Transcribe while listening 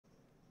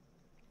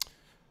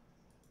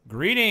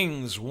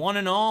Greetings, one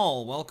and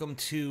all. Welcome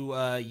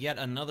to yet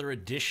another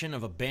edition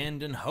of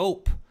Abandon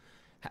Hope.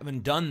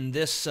 Haven't done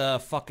this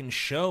fucking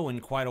show in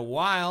quite a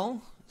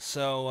while,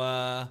 so,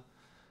 I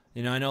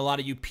know a lot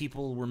of you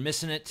people were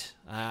missing it.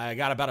 I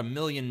got about 1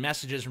 million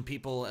messages from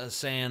people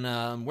saying,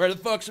 where the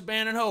fuck's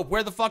Abandon Hope?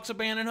 Where the fuck's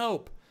Abandon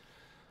Hope?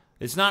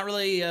 It's not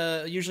really,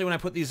 usually when I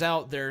put these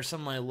out, they're some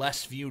of my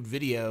less viewed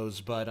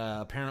videos, but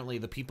apparently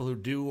the people who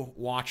do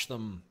watch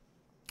them,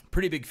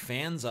 pretty big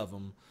fans of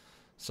them.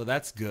 So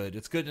that's good.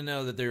 It's good to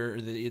know that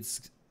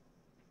it's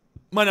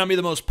might not be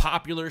the most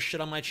popular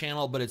shit on my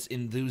channel, but it's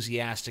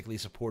enthusiastically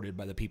supported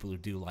by the people who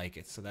do like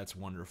it. So that's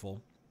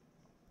wonderful.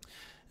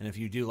 And if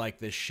you do like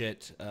this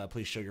shit,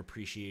 please show your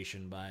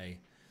appreciation by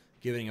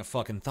giving a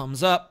fucking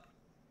thumbs up.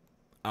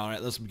 All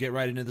right, let's get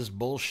right into this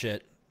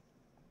bullshit.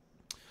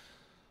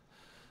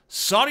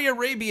 Saudi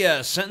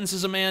Arabia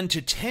sentences a man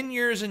to 10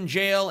 years in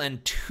jail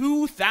and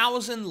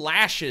 2,000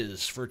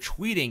 lashes for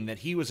tweeting that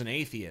he was an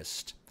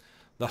atheist.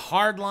 The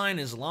hardline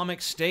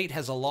Islamic State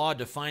has a law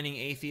defining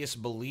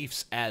atheist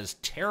beliefs as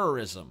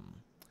terrorism.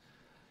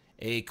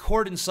 A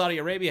court in Saudi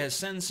Arabia has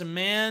sentenced a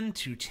man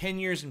to 10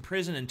 years in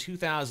prison and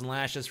 2,000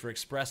 lashes for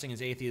expressing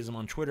his atheism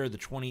on Twitter. The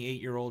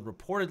 28-year-old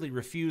reportedly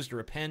refused to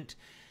repent,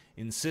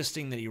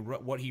 insisting that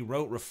what he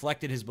wrote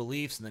reflected his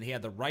beliefs and that he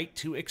had the right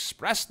to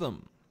express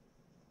them.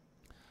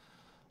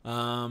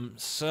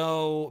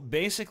 So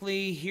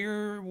basically,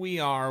 here we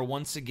are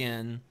once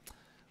again.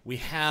 We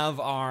have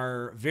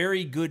our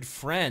very good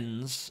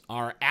friends,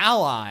 our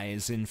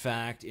allies, in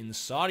fact, in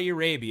Saudi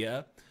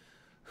Arabia,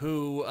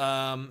 who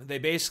they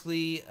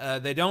basically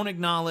they don't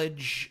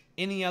acknowledge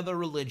any other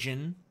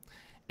religion,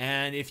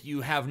 and if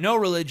you have no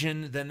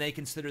religion, then they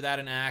consider that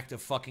an act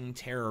of fucking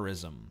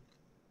terrorism,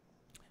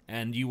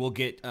 and you will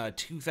get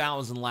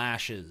 2,000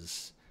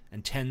 lashes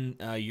and 10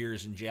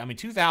 years in jail. I mean,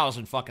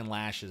 2,000 fucking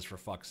lashes, for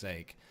fuck's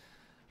sake.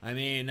 I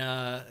mean,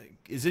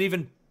 is it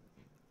even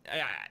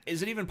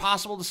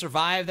possible to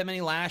survive that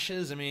many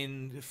lashes? I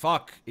mean,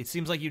 fuck. It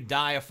seems like you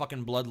die of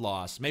fucking blood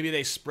loss. Maybe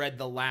they spread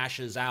the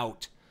lashes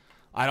out.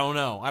 I don't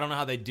know. I don't know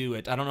how they do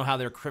it. I don't know how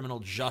their criminal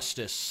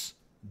justice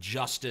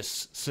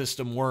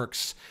system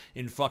works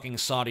in fucking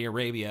Saudi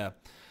Arabia.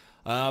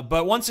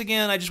 But once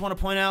again, I just want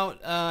to point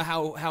out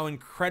how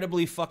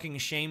incredibly fucking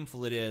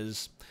shameful it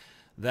is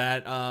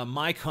that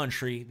my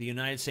country, the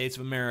United States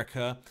of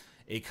America,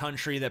 a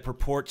country that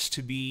purports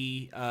to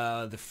be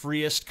the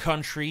freest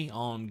country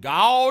on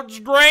God's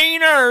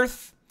green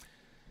earth,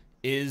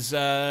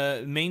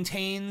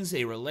 maintains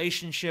a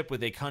relationship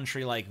with a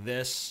country like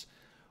this,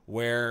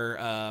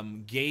 where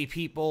gay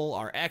people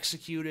are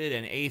executed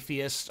and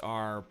atheists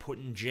are put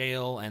in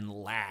jail and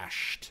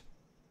lashed.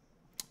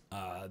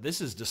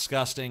 This is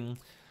disgusting.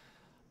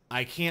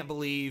 I can't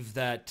believe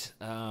that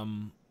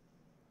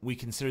we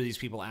consider these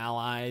people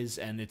allies,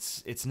 and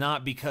it's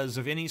not because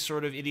of any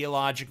sort of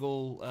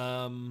ideological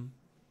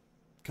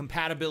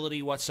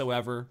compatibility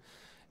whatsoever.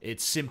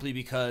 It's simply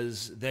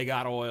because they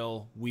got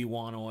oil, we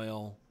want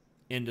oil,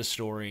 end of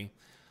story.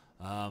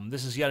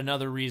 This is yet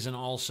another reason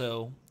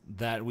also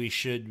that we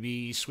should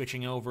be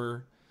switching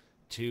over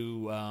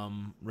to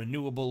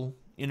renewable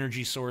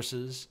energy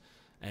sources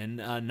and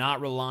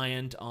not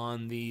reliant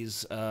on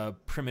these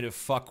primitive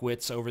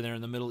fuckwits over there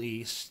in the Middle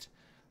East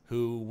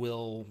who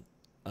will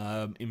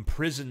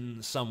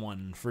imprison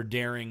someone for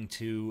daring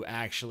to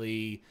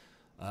actually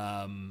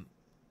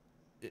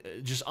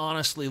just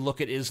honestly look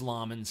at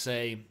Islam and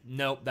say,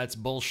 nope, that's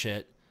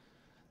bullshit.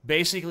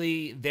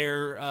 Basically,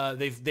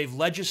 they've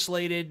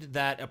legislated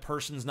that a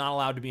person's not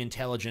allowed to be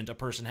intelligent. A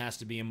person has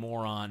to be a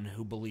moron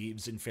who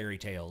believes in fairy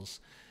tales.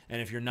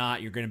 And if you're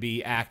not, you're going to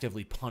be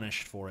actively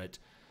punished for it.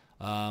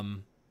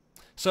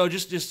 So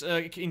just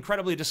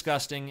incredibly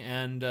disgusting,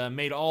 and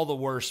made all the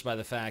worse by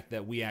the fact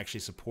that we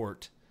actually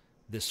support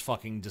this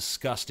fucking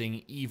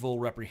disgusting, evil,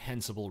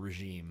 reprehensible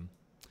regime.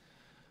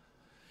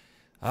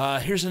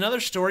 Here's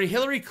another story.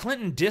 Hillary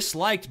Clinton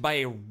disliked by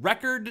a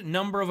record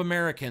number of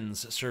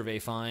Americans, survey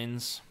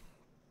finds.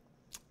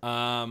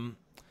 While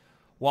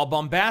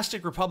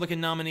bombastic Republican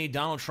nominee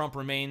Donald Trump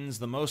remains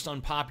the most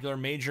unpopular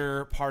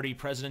major party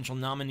presidential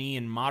nominee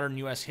in modern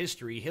U.S.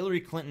 history, Hillary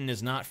Clinton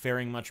is not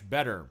faring much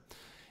better.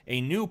 A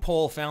new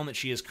poll found that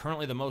she is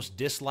currently the most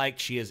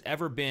disliked she has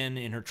ever been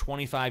in her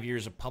 25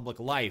 years of public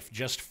life.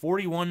 Just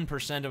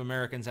 41% of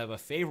Americans have a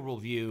favorable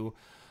view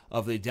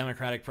of the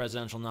Democratic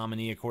presidential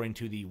nominee, according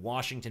to the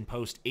Washington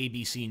Post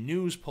ABC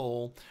News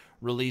poll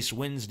released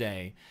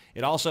Wednesday.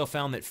 It also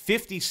found that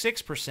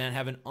 56%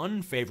 have an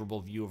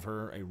unfavorable view of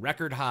her, a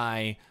record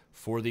high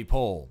for the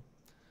poll.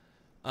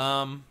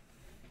 Why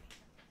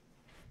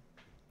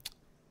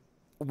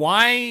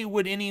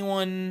would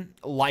anyone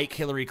like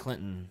Hillary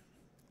Clinton?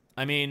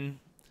 I mean,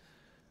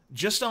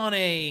 just on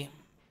a,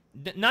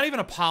 not even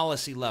a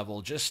policy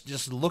level,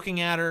 just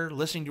looking at her,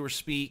 listening to her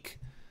speak.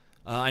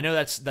 I know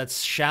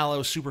that's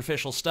shallow,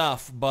 superficial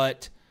stuff,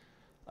 but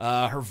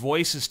her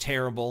voice is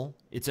terrible.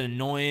 It's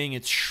annoying.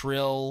 It's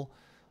shrill.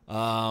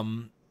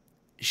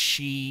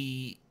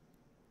 She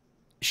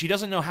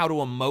doesn't know how to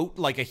emote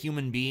like a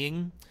human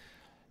being.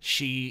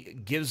 She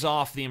gives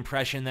off the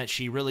impression that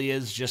she really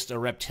is just a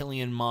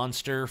reptilian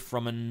monster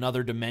from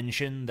another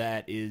dimension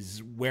that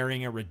is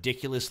wearing a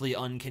ridiculously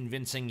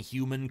unconvincing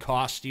human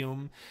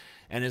costume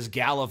and is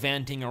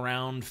gallivanting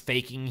around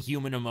faking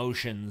human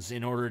emotions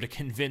in order to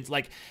convince,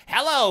 like,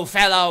 hello,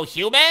 fellow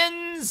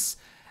humans!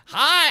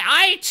 Hi,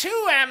 I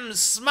too am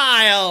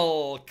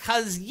Smile,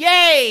 'cause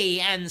yay,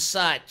 and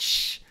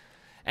such.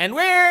 And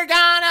we're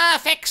gonna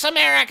fix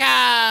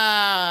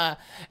America!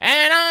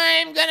 And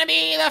I'm gonna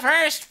be the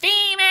first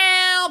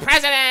female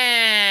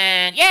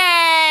president!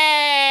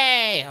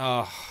 Yay!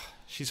 Oh,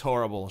 she's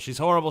horrible. She's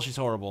horrible. She's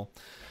horrible.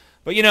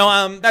 But, you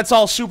know, that's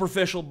all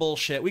superficial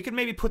bullshit. We could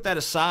maybe put that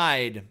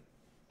aside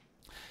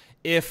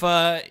if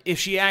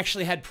she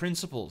actually had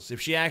principles,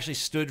 if she actually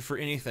stood for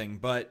anything.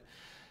 But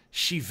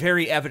she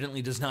very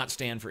evidently does not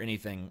stand for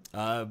anything.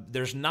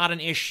 There's not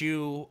an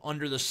issue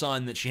under the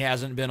sun that she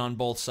hasn't been on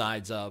both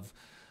sides of.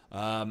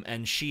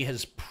 And she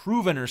has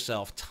proven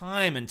herself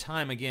time and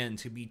time again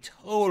to be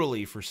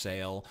totally for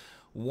sale,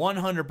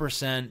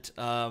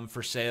 100%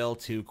 for sale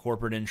to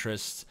corporate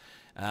interests.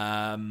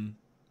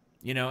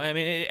 You know, I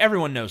mean,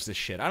 everyone knows this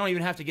shit. I don't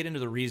even have to get into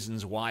the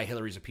reasons why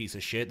Hillary's a piece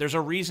of shit. There's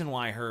a reason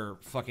why her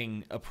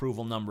fucking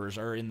approval numbers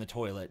are in the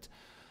toilet.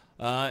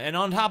 And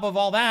on top of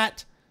all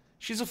that,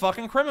 she's a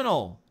fucking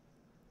criminal.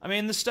 I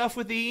mean, the stuff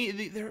with the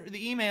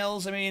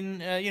emails, I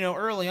mean, you know,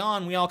 early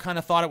on, we all kind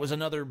of thought it was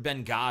another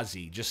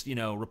Benghazi, just, you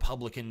know,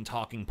 Republican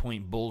talking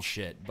point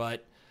bullshit.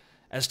 But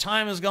as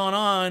time has gone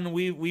on,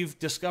 we've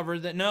discovered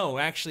that, no,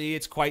 actually,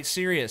 it's quite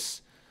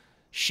serious.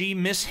 She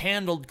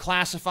mishandled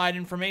classified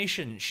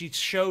information. She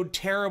showed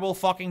terrible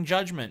fucking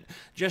judgment,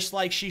 just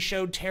like she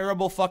showed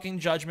terrible fucking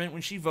judgment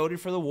when she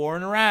voted for the war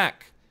in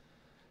Iraq.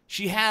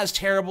 She has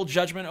terrible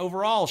judgment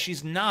overall.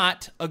 She's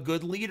not a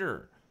good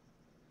leader.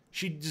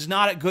 She's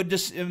not a good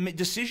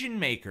decision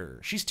maker.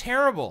 She's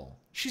terrible.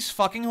 She's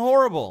fucking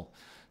horrible.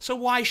 So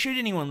why should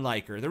anyone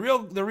like her? The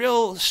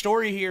real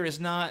story here is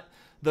not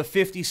the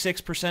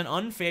 56%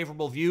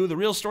 unfavorable view. The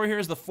real story here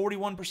is the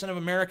 41% of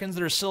Americans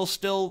that are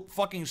still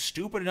fucking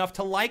stupid enough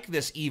to like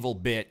this evil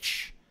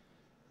bitch.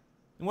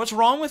 And what's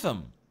wrong with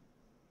them?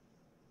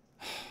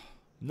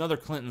 Another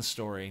Clinton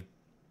story.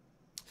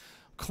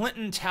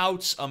 Clinton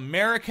touts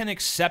American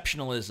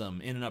exceptionalism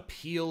in an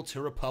appeal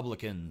to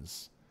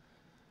Republicans.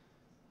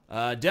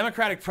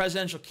 Democratic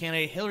presidential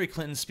candidate Hillary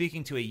Clinton,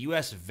 speaking to a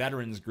U.S.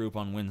 veterans group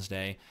on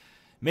Wednesday,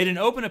 made an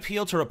open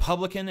appeal to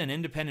Republican and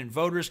independent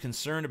voters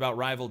concerned about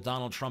rival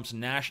Donald Trump's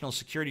national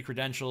security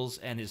credentials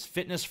and his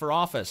fitness for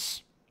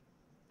office.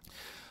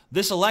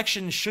 This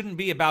election shouldn't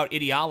be about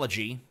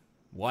ideology.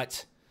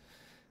 What?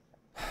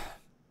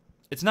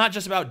 It's not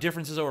just about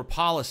differences over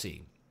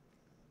policy,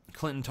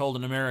 Clinton told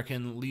an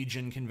American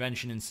Legion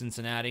convention in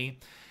Cincinnati.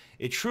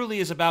 It truly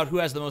is about who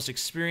has the most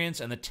experience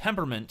and the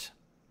temperament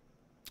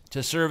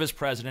to serve as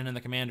president and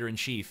the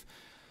commander-in-chief.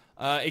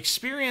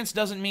 Experience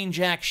doesn't mean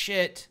jack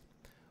shit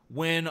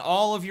when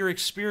all of your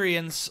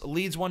experience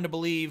leads one to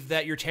believe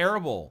that you're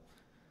terrible.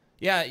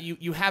 Yeah,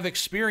 you have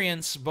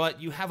experience,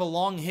 but you have a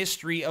long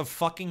history of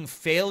fucking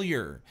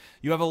failure.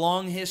 You have a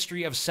long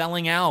history of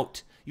selling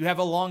out. You have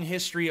a long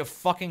history of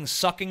fucking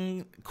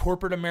sucking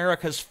corporate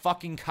America's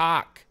fucking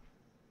cock.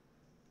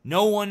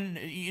 No one,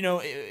 you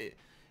know...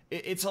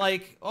 It's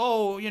like,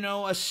 oh, you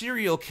know, a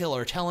serial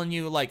killer telling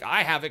you, like,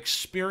 I have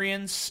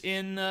experience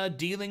in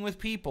dealing with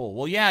people.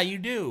 Well, yeah, you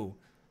do.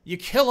 You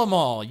kill them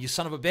all, you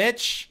son of a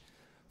bitch.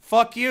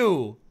 Fuck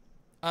you.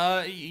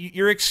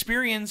 Your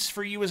experience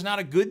for you is not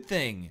a good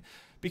thing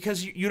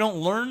because you don't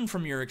learn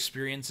from your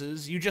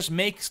experiences. You just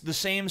make the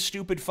same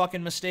stupid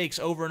fucking mistakes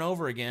over and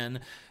over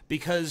again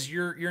because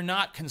you're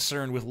not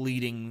concerned with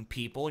leading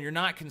people. You're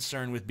not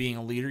concerned with being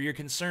a leader. You're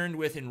concerned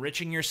with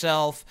enriching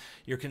yourself.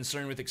 You're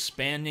concerned with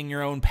expanding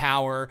your own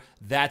power.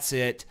 That's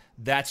it.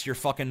 That's your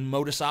fucking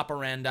modus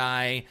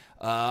operandi.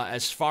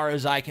 As far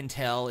as I can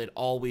tell, it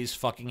always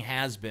fucking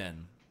has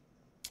been.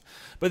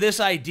 But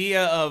this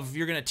idea of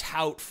you're going to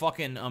tout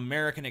fucking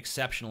American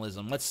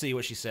exceptionalism, let's see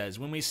what she says.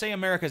 When we say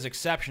America's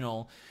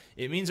exceptional,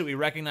 it means that we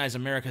recognize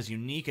America's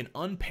unique and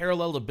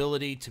unparalleled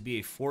ability to be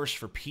a force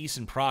for peace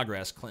and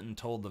progress, Clinton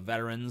told the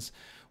veterans.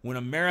 When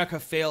America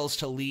fails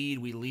to lead,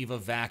 we leave a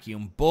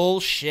vacuum.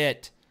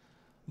 Bullshit.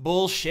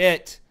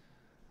 Bullshit.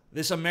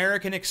 This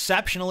American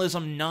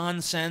exceptionalism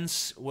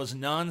nonsense was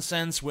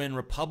nonsense when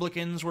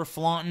Republicans were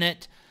flaunting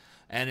it,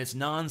 and it's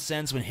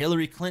nonsense when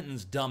Hillary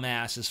Clinton's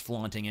dumbass is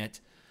flaunting it.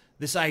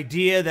 This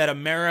idea that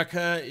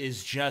America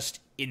is just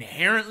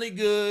inherently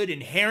good,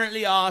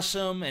 inherently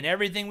awesome, and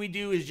everything we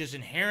do is just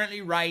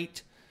inherently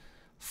right.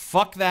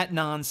 Fuck that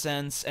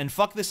nonsense, and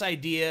fuck this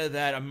idea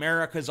that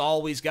America's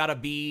always got to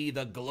be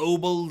the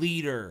global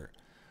leader.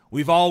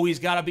 We've always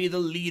got to be the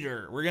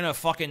leader. We're going to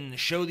fucking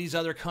show these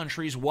other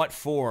countries what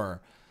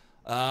for.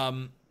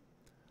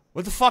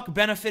 What the fuck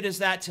benefit is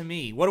that to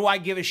me? What do I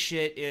give a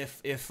shit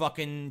if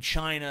fucking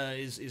China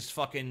is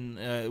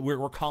fucking,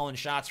 we're calling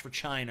shots for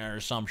China or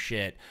some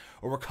shit.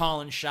 Or we're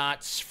calling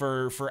shots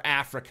for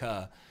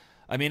Africa.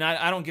 I mean,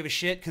 I don't give a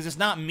shit because it's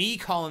not me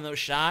calling those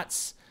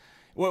shots.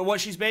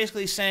 What she's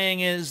basically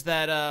saying is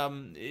that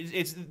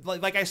it's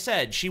like I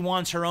said, she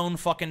wants her own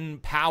fucking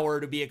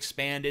power to be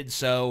expanded.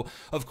 So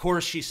of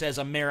course she says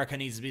America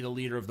needs to be the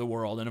leader of the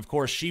world, and of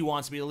course she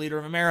wants to be the leader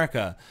of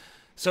America.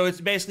 So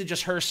it's basically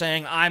just her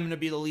saying, I'm going to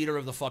be the leader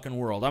of the fucking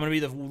world. I'm going to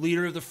be the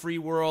leader of the free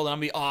world, and I'm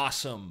going to be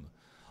awesome.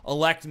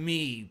 Elect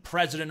me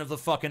president of the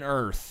fucking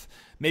earth.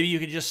 Maybe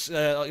you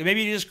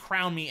just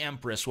crown me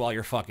empress while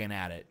you're fucking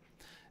at it.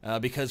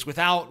 Because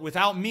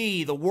without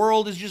me, the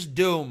world is just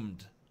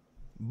doomed.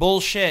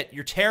 Bullshit.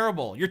 You're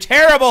terrible. You're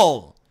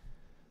terrible.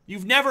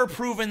 You've never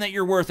proven that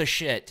you're worth a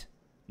shit.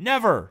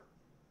 Never.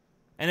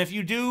 And if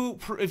you do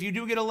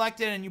get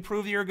elected and you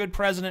prove that you're a good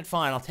president,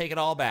 fine, I'll take it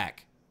all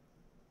back.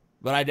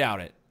 But I doubt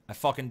it. I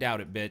fucking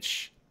doubt it,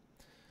 bitch.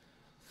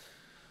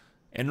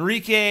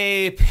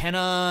 Enrique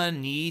Pena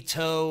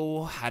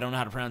Nieto, I don't know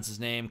how to pronounce his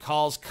name,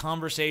 calls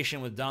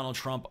conversation with Donald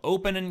Trump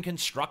open and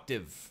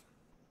constructive.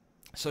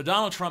 So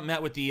Donald Trump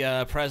met with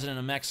the president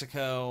of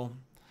Mexico.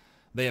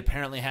 They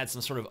apparently had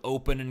some sort of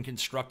open and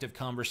constructive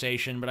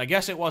conversation, but I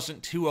guess it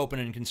wasn't too open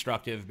and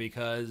constructive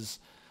because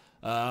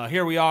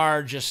here we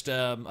are just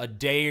a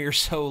day or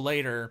so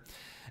later,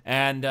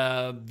 and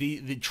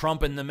the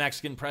Trump and the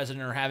Mexican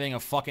president are having a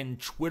fucking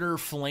Twitter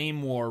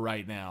flame war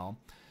right now.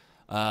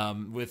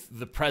 With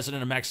the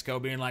president of Mexico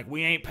being like,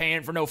 we ain't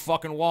paying for no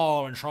fucking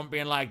wall, and Trump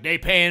being like, they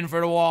paying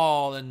for the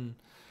wall, and,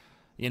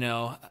 you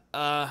know,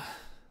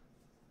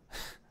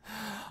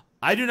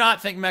 I do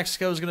not think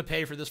Mexico is going to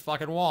pay for this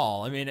fucking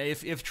wall. I mean,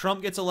 if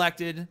Trump gets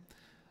elected,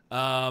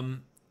 I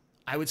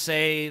would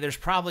say there's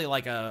probably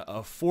like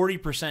a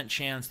 40%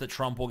 chance that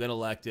Trump will get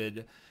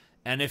elected.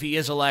 And if he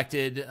is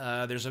elected,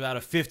 there's about a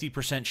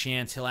 50%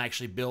 chance he'll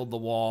actually build the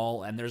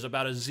wall. And there's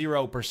about a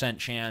 0%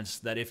 chance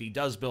that if he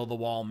does build the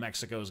wall,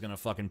 Mexico is going to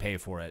fucking pay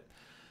for it.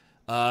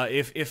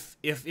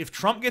 If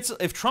Trump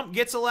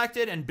gets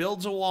elected and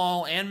builds a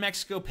wall and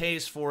Mexico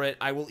pays for it,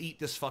 I will eat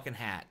this fucking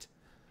hat.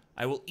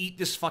 I will eat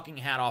this fucking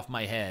hat off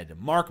my head.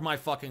 Mark my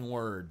fucking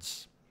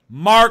words.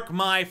 Mark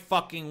my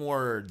fucking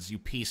words, you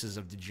pieces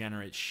of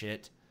degenerate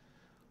shit.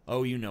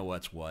 Oh, you know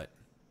what's what.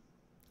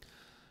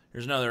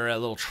 Here's another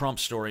little Trump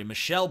story.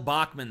 Michelle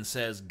Bachmann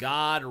says,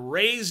 God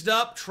raised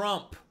up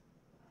Trump.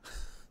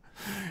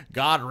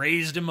 God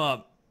raised him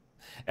up.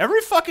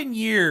 Every fucking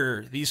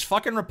year, these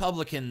fucking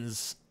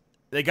Republicans,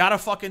 they gotta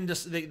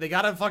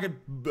fucking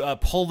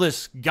pull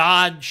this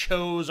God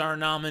chose our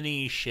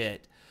nominee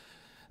shit.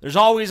 There's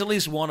always at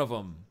least one of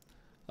them.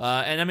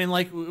 And I mean,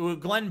 like,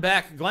 Glenn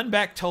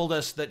Beck told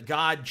us that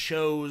God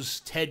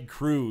chose Ted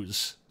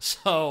Cruz.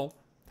 So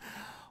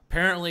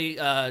apparently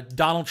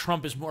Donald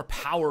Trump is more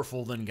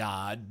powerful than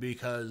God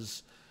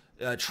because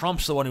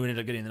Trump's the one who ended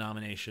up getting the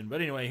nomination. But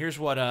anyway, here's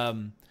what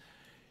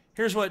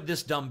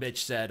this dumb bitch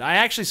said. I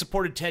actually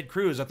supported Ted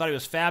Cruz. I thought he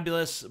was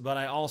fabulous, but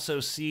I also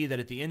see that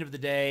at the end of the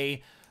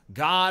day,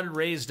 God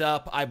raised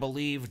up, I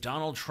believe,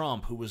 Donald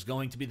Trump, who was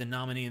going to be the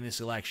nominee in this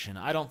election.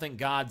 I don't think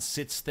God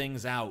sits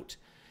things out.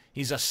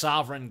 He's a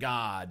sovereign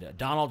God.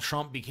 Donald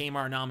Trump became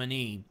our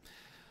nominee.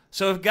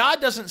 So if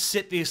God doesn't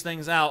sit these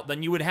things out,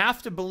 then you would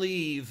have to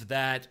believe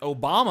that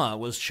Obama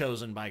was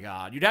chosen by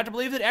God. You'd have to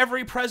believe that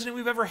every president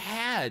we've ever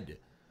had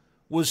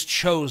was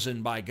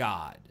chosen by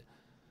God.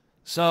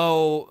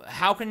 So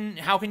how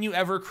can you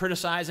ever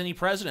criticize any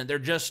president?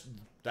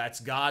 That's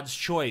God's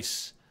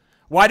choice.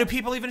 Why do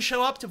people even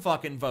show up to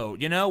fucking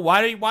vote? You know,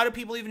 why do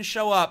people even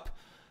show up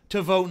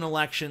to vote in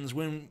elections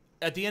when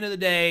at the end of the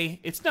day,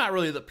 it's not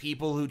really the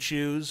people who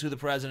choose who the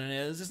president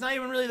is. It's not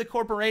even really the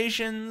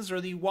corporations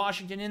or the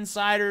Washington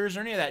insiders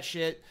or any of that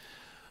shit.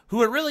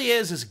 Who it really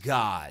is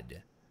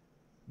God.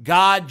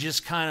 God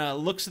just kind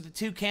of looks at the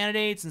two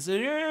candidates and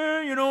says,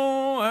 yeah, you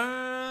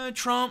know,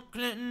 Trump,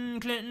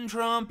 Clinton,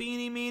 Trump,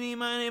 eeny, meeny,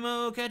 miny,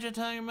 mo, catch a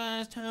tiger by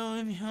his toe,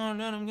 if you don't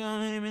let him go,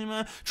 eeny, meeny,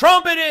 miny.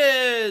 Trump it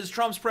is!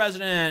 Trump's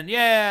president.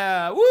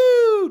 Yeah,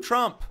 woo,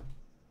 Trump.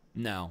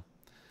 No,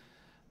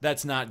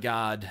 that's not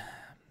God.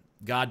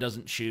 God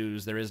doesn't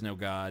choose. There is no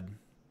God.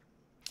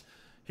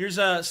 Here's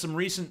some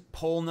recent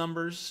poll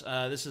numbers.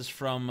 This is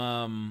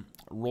from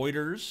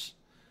Reuters.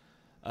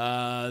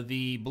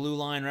 The blue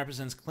line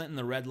represents Clinton.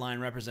 The red line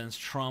represents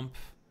Trump.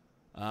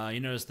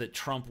 You notice that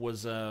Trump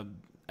was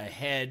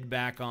ahead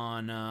back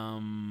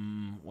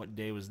on, what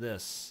day was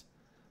this?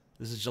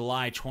 This is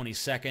July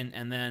 22nd.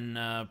 And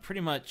then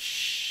pretty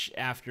much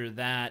after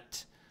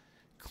that,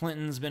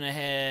 Clinton's been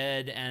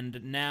ahead.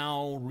 And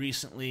now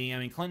recently, I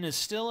mean, Clinton is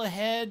still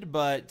ahead,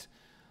 but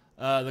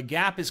the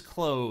gap is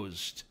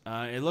closed.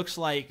 It looks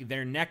like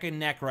they're neck and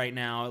neck right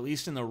now, at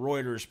least in the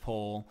Reuters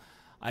poll.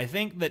 I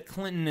think that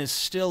Clinton is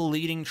still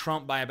leading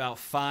Trump by about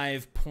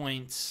 5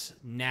 points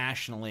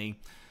nationally.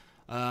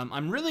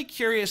 I'm really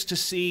curious to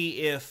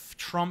see if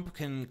Trump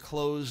can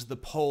close the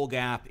poll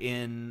gap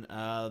in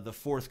the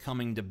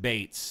forthcoming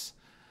debates.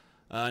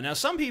 Now,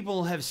 some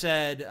people have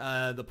said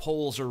the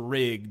polls are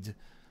rigged.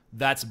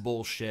 That's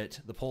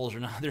bullshit. The polls are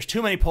not. There's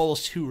too many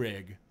polls to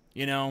rig.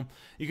 You know,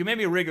 you can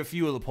maybe rig a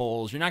few of the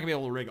polls. You're not going to be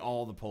able to rig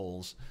all the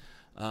polls.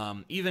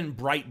 Even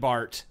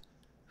Breitbart,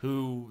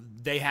 who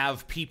they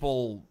have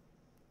people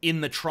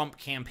in the Trump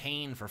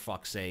campaign, for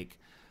fuck's sake.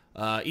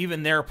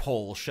 Even their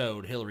poll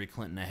showed Hillary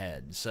Clinton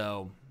ahead.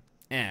 So,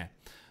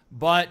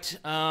 But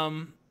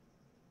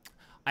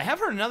I have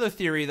heard another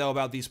theory, though,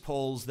 about these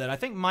polls that I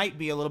think might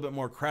be a little bit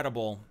more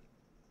credible.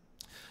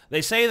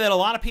 They say that a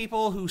lot of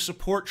people who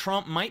support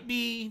Trump might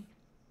be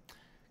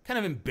kind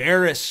of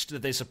embarrassed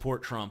that they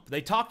support Trump. They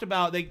talked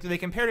about, they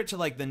compared it to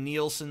like the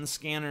Nielsen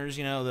scanners,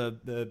 you know,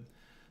 the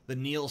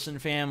Nielsen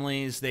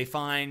families. They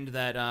find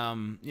that,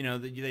 you know,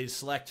 they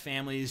select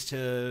families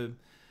to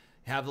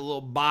have the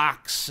little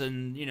box,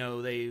 and, you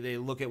know, they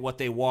look at what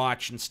they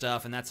watch and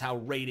stuff, and that's how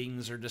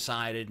ratings are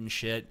decided and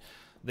shit.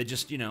 They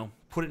just, you know,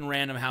 put it in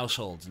random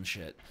households and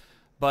shit.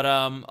 But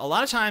a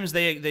lot of times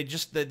they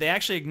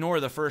actually ignore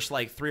the first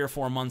like 3 or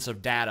 4 months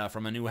of data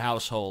from a new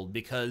household,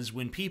 because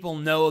when people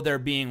know they're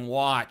being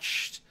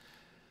watched,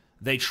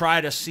 they try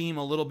to seem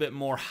a little bit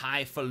more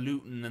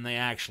highfalutin than they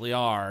actually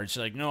are. It's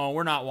like, no,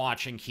 we're not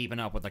watching Keeping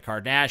Up with the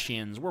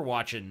Kardashians. We're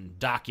watching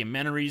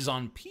documentaries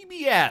on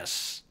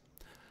PBS.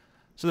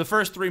 So the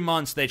first 3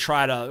 months they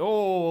try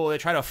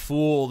to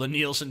fool the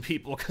Nielsen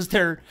people because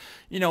they're,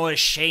 you know,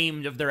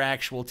 ashamed of their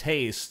actual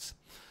tastes.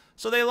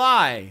 So they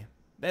lie.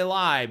 They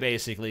lie,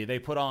 basically. They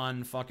put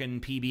on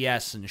fucking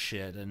PBS and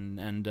shit,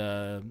 and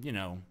you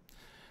know,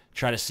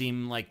 try to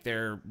seem like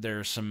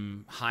they're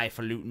some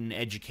highfalutin,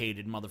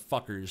 educated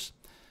motherfuckers.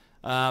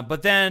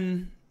 But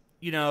then,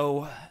 you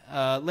know,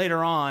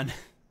 later on,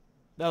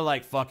 they're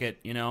like, fuck it,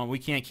 you know, we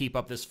can't keep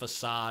up this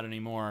facade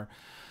anymore.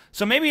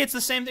 So maybe it's the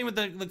same thing with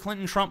the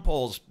Clinton-Trump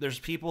polls. There's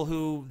people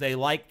who, they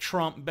like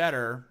Trump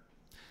better,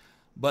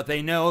 but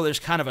they know there's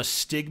kind of a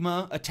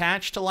stigma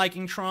attached to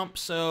liking Trump,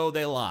 so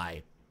they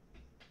lie.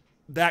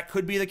 That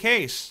could be the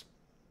case.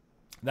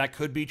 That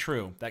could be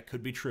true. That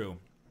could be true.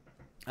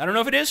 I don't know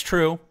if it is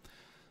true,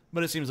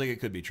 but it seems like it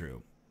could be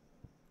true.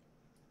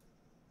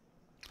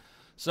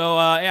 So,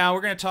 yeah, we're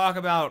going to talk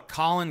about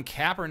Colin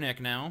Kaepernick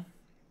now.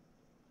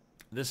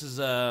 This is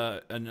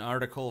an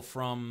article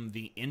from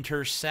The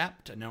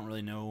Intercept. I don't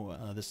really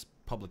know this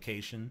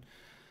publication.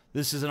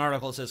 This is an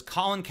article that says,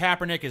 Colin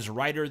Kaepernick is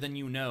righter than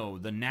you know.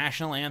 The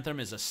national anthem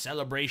is a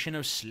celebration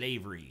of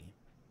slavery.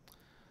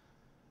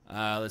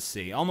 Let's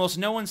see. Almost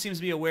no one seems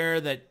to be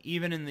aware that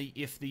even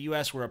if the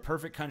U.S. were a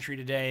perfect country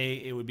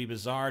today, it would be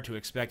bizarre to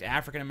expect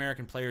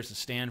African-American players to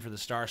stand for the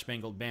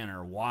Star-Spangled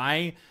Banner.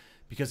 Why?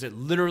 Because it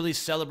literally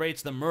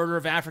celebrates the murder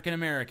of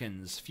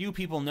African-Americans. Few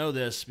people know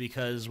this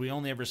because we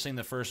only ever sing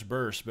the first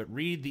verse, but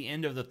read the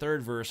end of the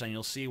third verse and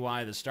you'll see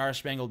why the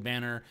Star-Spangled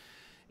Banner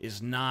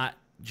is not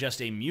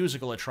just a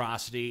musical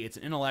atrocity, it's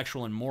an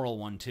intellectual and moral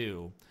one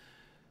too.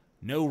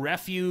 No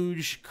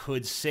refuge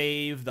could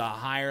save the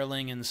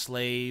hireling and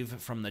slave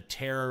from the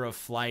terror of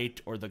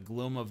flight or the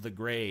gloom of the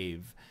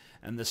grave.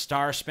 And the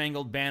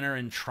Star-Spangled Banner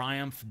in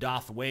triumph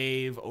doth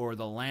wave o'er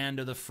the land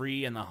of the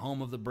free and the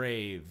home of the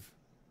brave.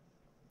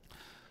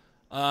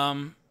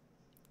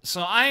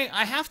 So I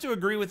have to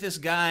agree with this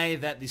guy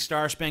that the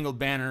Star-Spangled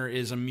Banner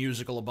is a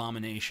musical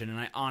abomination, and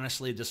I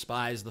honestly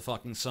despise the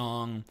fucking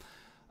song.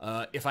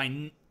 If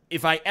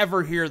I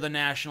ever hear the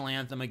national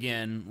anthem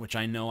again, which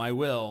I know I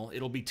will,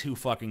 it'll be too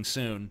fucking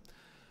soon.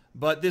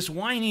 But this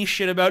whiny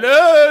shit about,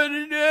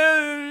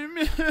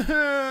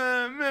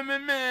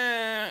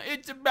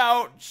 it's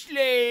about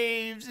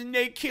slaves, and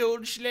they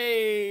killed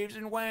slaves,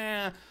 and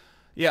wah.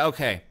 Yeah,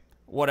 okay,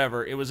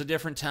 whatever. It was a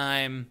different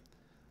time.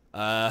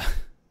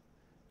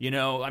 You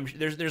know,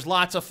 there's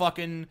lots of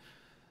fucking,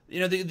 you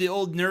know, the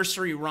old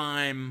nursery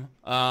rhyme,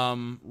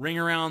 ring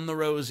around the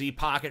rosy,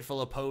 pocket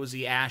full of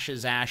posy,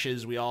 ashes,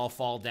 ashes, we all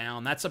fall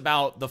down. That's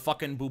about the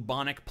fucking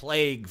bubonic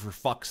plague, for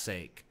fuck's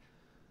sake.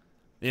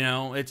 You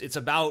know, it's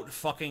about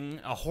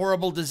fucking a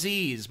horrible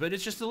disease, but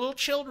it's just a little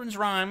children's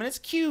rhyme, and it's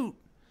cute.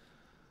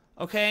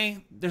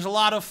 Okay? There's a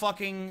lot of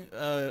fucking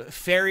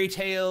fairy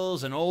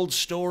tales and old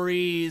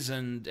stories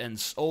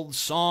and old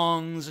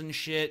songs and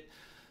shit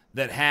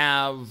that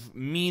have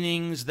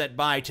meanings that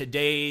by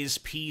today's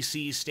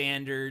PC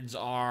standards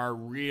are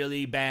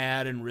really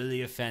bad and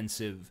really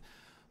offensive.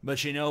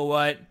 But you know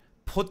what?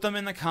 Put them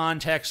in the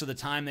context of the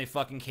time they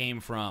fucking came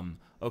from,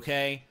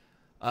 okay?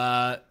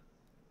 No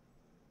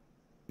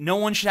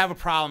one should have a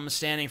problem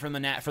standing for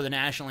the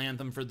national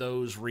anthem for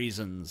those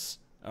reasons,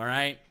 all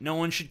right? No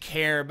one should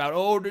care about,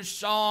 oh, this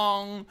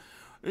song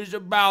is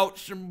about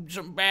some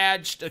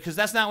bad stuff, because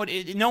that's not what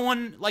it, no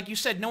one, like you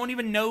said, no one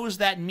even knows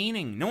that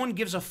meaning. No one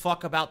gives a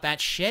fuck about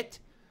that shit,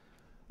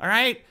 all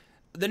right?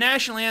 The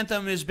national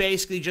anthem is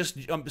basically just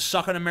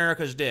sucking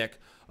America's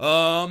dick.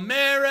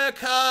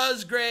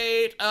 America's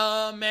great,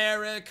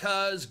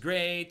 America's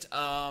great,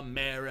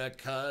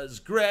 America's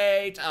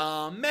great,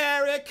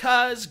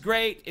 America's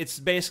great. It's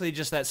basically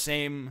just that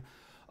same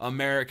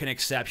American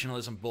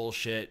exceptionalism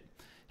bullshit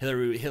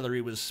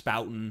Hillary was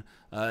spouting.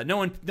 No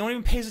one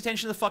even pays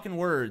attention to the fucking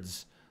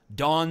words.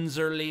 Dawn's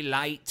early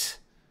light.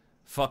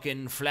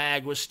 Fucking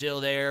flag was still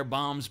there.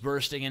 Bombs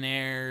bursting in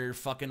air.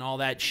 Fucking all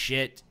that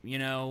shit. You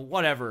know,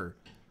 whatever.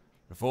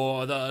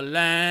 For the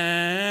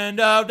land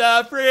of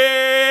the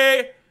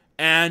free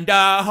and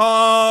the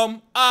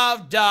home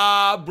of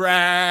the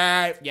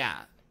brave. Yeah.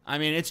 I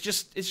mean, it's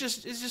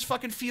just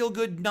fucking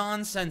feel-good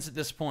nonsense at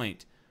this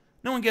point.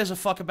 No one gives a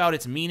fuck about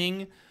its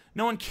meaning.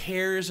 No one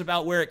cares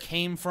about where it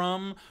came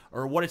from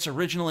or what its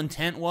original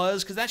intent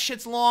was, because that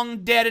shit's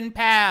long dead and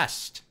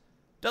past.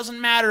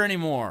 Doesn't matter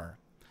anymore.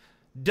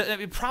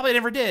 Probably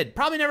never did.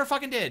 Probably never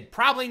fucking did.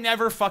 Probably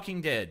never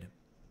fucking did.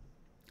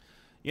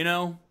 You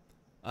know?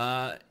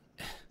 Colin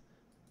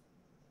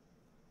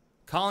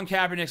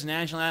Kaepernick's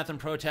national anthem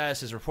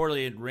protest has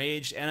reportedly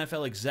enraged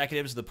NFL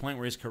executives to the point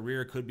where his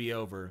career could be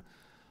over.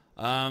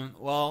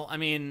 Well, I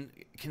mean,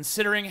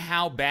 considering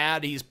how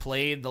bad he's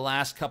played the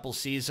last couple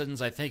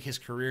seasons, I think his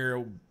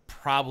career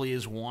probably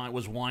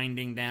was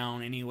winding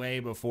down anyway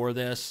before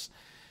this.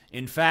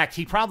 In fact,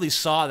 he probably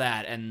saw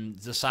that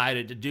and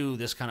decided to do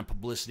this kind of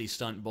publicity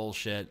stunt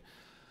bullshit.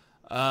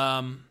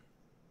 Blah,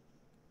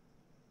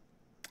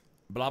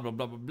 blah,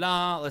 blah, blah,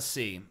 blah. Let's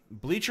see.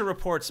 Bleacher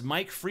Report's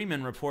Mike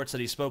Freeman reports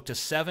that he spoke to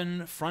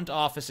 7 front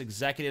office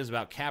executives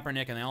about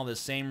Kaepernick, and they all had the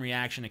same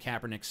reaction to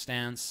Kaepernick's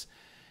stance.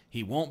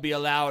 He won't be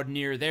allowed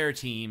near their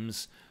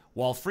teams.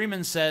 While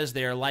Freeman says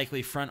there are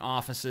likely front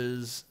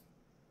offices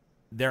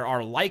that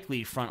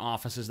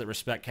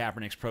respect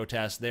Kaepernick's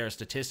protest, they are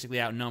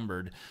statistically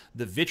outnumbered.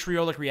 The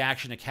vitriolic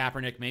reaction to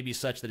Kaepernick may be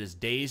such that his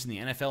days in the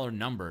NFL are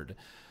numbered.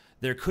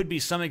 There could be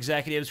some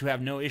executives who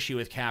have no issue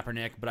with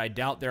Kaepernick, but I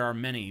doubt there are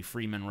many,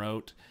 Freeman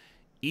wrote.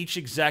 Each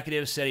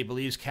executive said he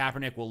believes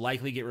Kaepernick will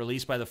likely get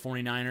released by the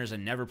 49ers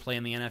and never play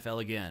in the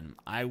NFL again.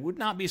 I would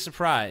not be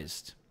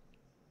surprised.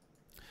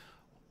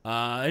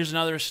 There's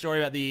another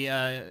story about the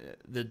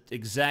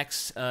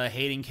execs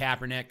hating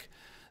Kaepernick.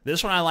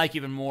 This one I like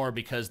even more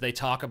because they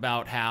talk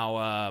about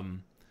how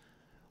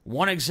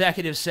one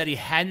executive said he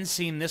hadn't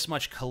seen this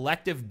much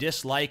collective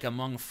dislike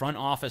among front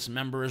office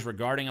members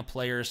regarding a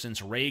player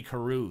since Ray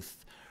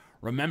Caruth.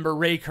 Remember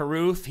Ray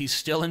Caruth? He's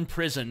still in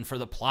prison for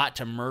the plot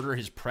to murder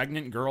his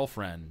pregnant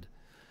girlfriend.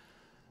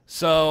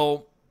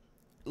 So,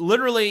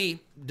 literally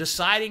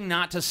deciding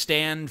not to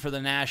stand for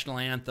the national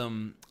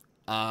anthem,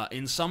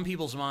 in some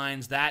people's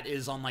minds, that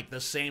is on like the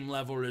same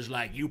level as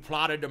like, you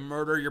plotted to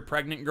murder your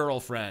pregnant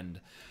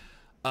girlfriend.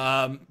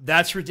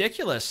 That's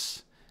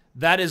ridiculous.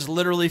 That is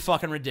literally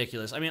fucking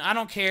ridiculous. I mean, I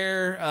don't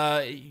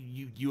care.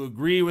 You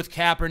agree with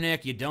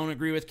Kaepernick. You don't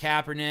agree with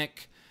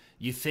Kaepernick.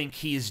 You think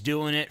he's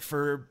doing it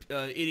for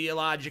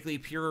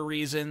ideologically pure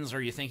reasons,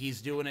 or you think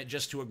he's doing it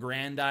just to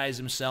aggrandize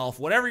himself.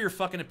 Whatever your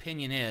fucking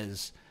opinion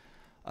is,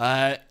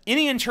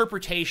 any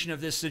interpretation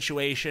of this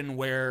situation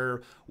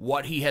where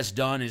what he has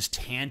done is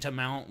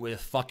tantamount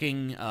with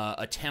fucking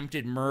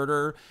attempted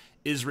murder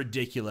is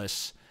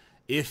ridiculous.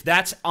 If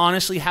that's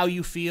honestly how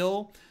you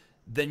feel,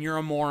 then you're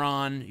a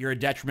moron. You're a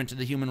detriment to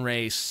the human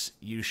race.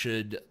 You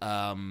should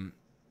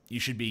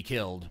be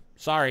killed.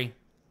 Sorry.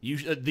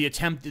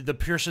 The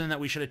person that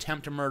we should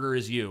attempt to murder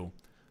is you.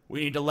 We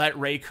need to let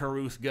Ray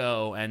Caruth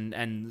go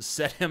and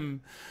set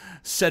him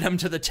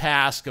to the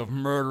task of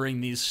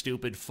murdering these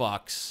stupid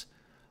fucks.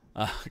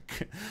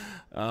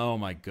 Oh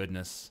my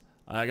goodness.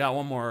 I got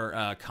one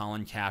more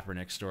Colin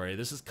Kaepernick story.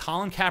 This is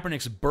Colin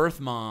Kaepernick's birth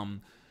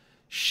mom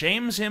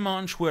shames him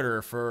on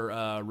Twitter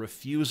for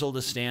refusal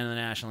to stand in the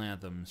national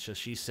anthem. So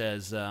she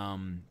says,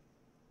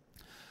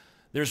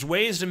 there's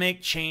ways to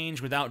make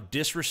change without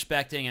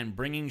disrespecting and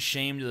bringing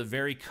shame to the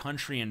very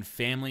country and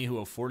family who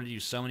afforded you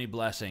so many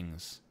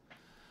blessings.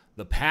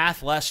 The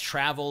path less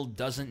traveled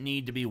doesn't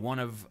need to be one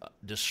of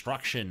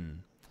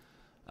destruction.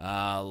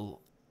 And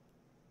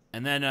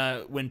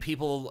then when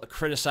people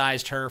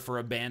criticized her for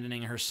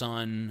abandoning her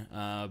son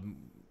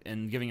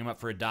and giving him up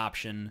for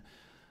adoption,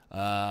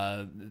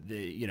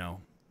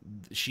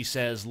 she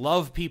says,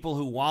 love people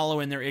who wallow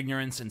in their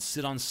ignorance and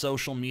sit on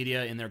social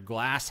media in their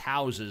glass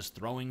houses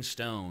throwing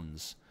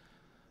stones.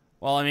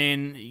 Well, I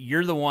mean,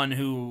 you're the one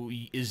who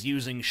is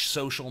using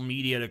social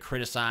media to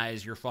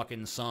criticize your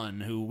fucking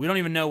son, who we don't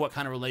even know what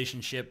kind of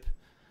relationship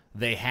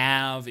they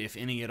have, if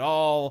any at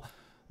all.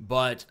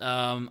 But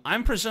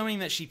I'm presuming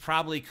that she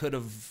probably could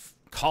have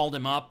called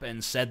him up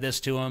and said this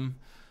to him.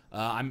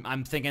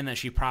 I'm thinking that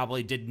she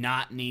probably did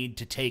not need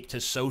to take to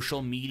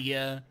social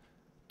media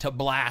to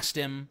blast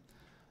him.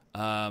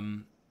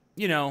 Whatever.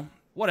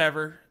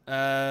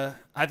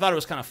 I thought it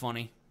was kind of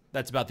funny.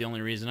 That's about the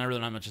only reason. I really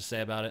don't have much to say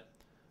about it.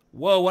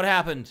 Whoa, what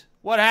happened?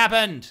 What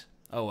happened?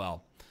 Oh,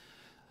 well.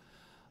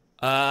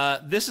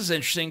 This is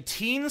interesting.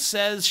 Teen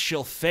says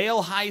she'll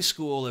fail high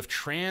school if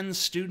trans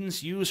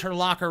students use her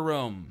locker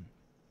room.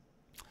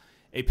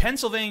 A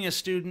Pennsylvania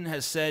student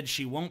has said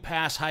she won't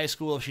pass high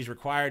school if she's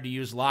required to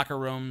use locker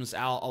rooms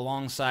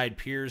alongside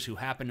peers who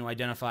happen to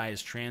identify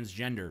as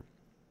transgender.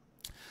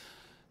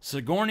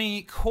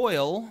 Sigourney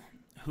Coyle,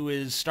 who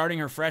is starting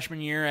her freshman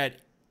year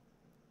at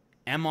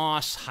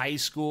Emos High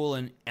School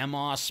in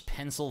Emos,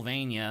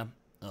 Pennsylvania,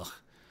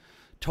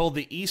 told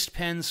the East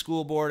Penn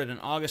School Board at an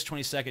August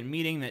 22nd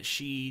meeting that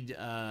she'd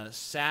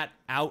sat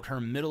out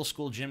her middle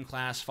school gym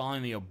class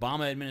following the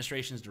Obama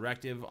administration's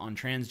directive on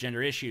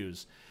transgender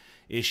issues.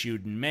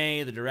 Issued in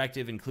May, the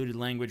directive included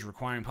language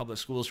requiring public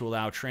schools to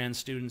allow trans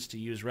students to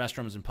use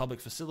restrooms in public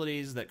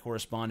facilities that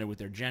corresponded with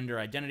their gender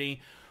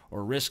identity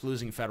or risk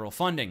losing federal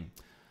funding.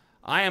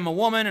 I am a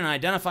woman and I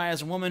identify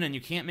as a woman, and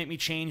you can't make me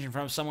change in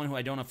front of someone who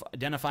I don't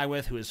identify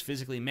with who is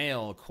physically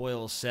male,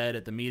 Coyle said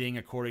at the meeting,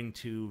 according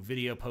to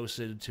video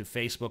posted to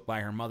Facebook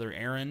by her mother,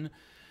 Erin.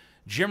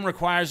 Jim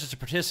requires us to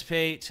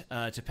participate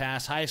to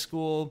pass high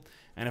school,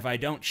 and if I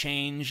don't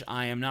change,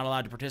 I am not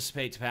allowed to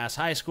participate to pass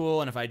high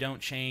school, and if I don't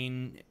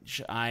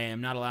change, I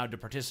am not allowed to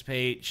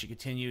participate, she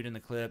continued in the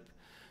clip,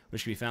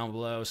 which can be found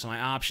below. So my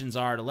options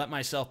are to let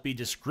myself be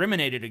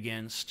discriminated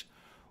against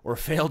or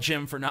fail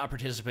Jim for not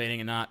participating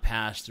and not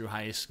pass through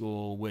high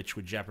school, which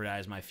would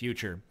jeopardize my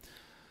future.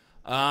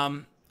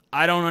 I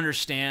don't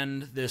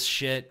understand this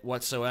shit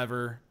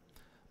whatsoever.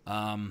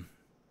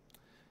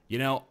 You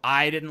know,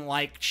 I didn't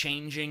like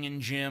changing in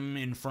gym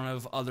in front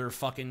of other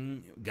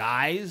fucking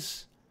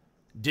guys.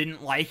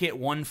 Didn't like it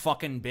one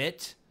fucking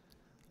bit.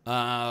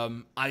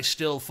 I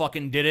still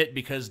fucking did it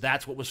because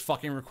that's what was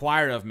fucking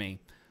required of me.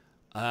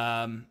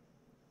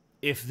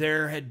 If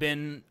there had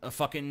been a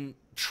fucking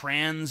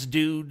trans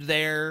dude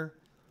there,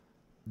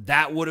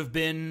 that would have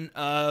been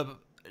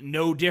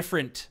no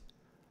different.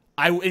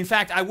 In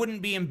fact, I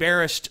wouldn't be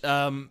embarrassed.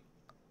 I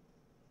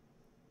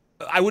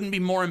wouldn't be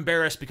more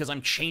embarrassed because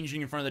I'm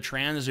changing in front of the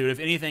trans dude. If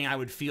anything, I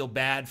would feel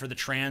bad for the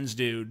trans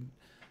dude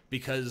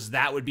because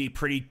that would be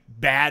pretty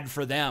bad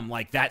for them.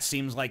 Like, that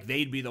seems like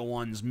they'd be the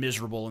ones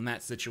miserable in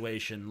that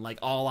situation. Like,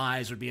 all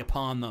eyes would be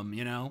upon them,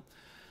 you know?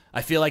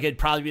 I feel like it'd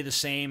probably be the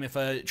same if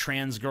a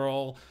trans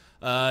girl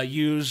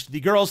used the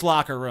girls'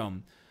 locker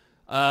room.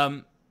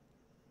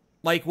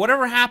 Like,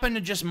 whatever happened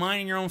to just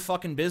minding your own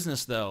fucking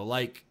business, though?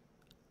 Like,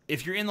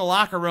 if you're in the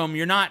locker room,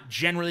 you're not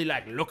generally,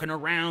 like, looking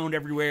around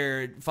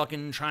everywhere,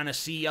 fucking trying to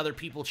see other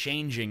people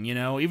changing, you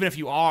know? Even if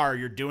you are,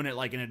 you're doing it,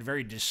 like, in a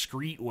very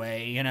discreet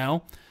way, you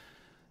know?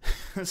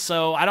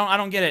 So, I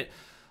don't get it.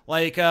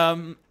 Like,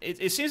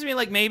 it seems to me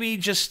like maybe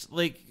just,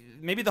 like,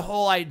 maybe the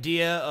whole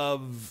idea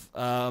of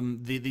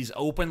these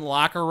open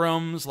locker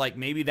rooms, like,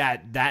 maybe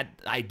that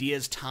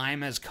idea's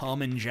time has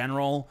come in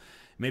general.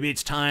 Maybe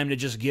it's time to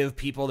just give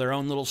people their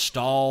own little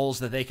stalls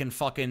that they can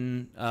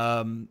fucking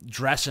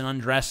dress and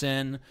undress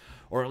in,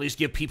 or at least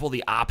give people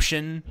the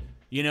option,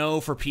 you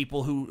know, for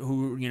people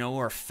who you know,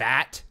 are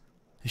fat,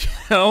 you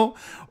know,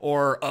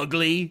 or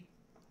ugly,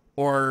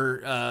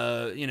 or,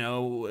 you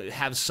know,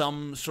 have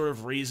some sort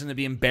of reason to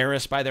be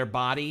embarrassed by their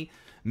body.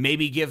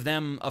 Maybe give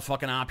them a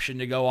fucking option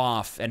to go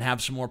off and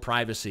have some more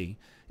privacy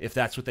if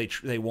that's what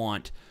they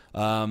want.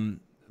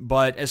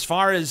 But as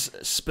far as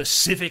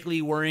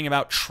specifically worrying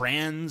about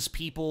trans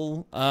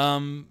people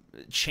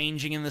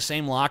changing in the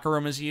same locker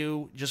room as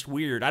you, just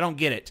weird. I don't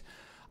get it.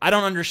 I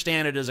don't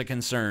understand it as a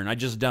concern. I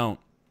just don't.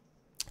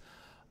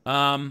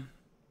 So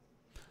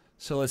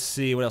let's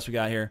see what else we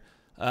got here.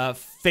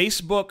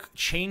 Facebook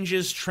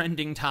changes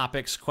trending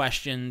topics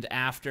questioned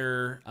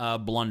after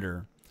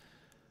blunder.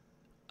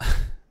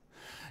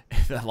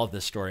 I love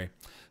this story.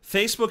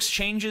 Facebook's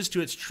changes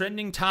to its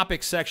trending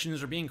topic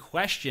sections are being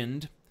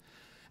questioned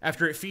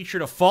after it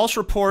featured a false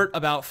report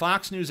about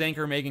Fox News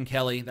anchor Megyn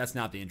Kelly. That's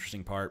not the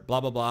interesting part.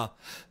 Blah, blah, blah.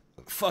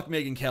 Fuck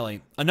Megyn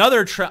Kelly.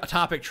 Another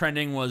topic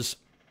trending was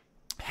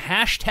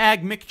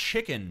hashtag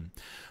McChicken,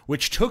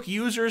 which took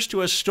users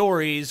to a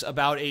stories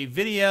about a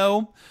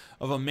video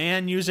of a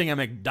man using a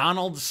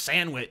McDonald's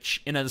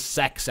sandwich in a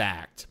sex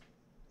act.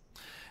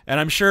 And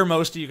I'm sure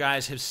most of you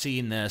guys have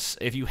seen this.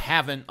 If you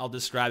haven't, I'll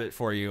describe it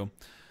for you.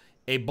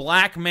 A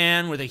black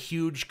man with a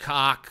huge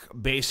cock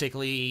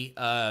basically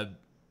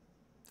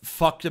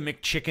fucked a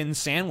McChicken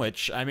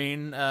sandwich. I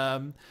mean, I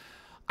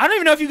don't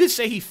even know if you could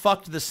say he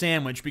fucked the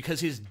sandwich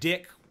because his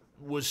dick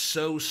was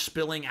so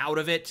spilling out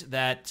of it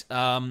that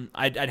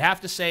I'd have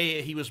to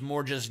say he was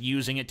more just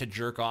using it to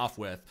jerk off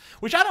with,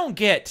 which I don't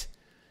get.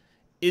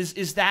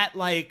 Is that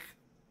like...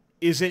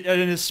 Is it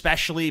an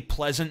especially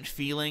pleasant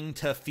feeling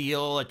to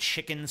feel a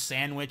chicken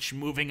sandwich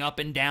moving up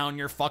and down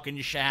your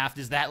fucking shaft?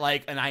 Is that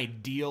like an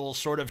ideal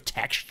sort of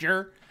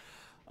texture?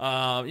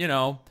 You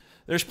know,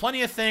 there's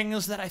plenty of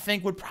things that I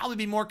think would probably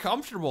be more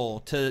comfortable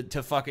to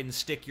fucking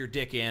stick your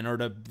dick in or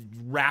to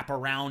wrap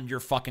around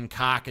your fucking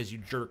cock as you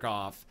jerk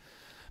off.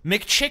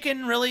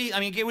 McChicken, really? I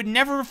mean, it would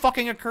never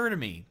fucking occur to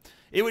me.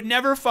 It would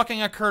never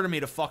fucking occur to me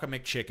to fuck a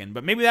McChicken,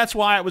 but maybe that's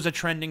why it was a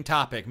trending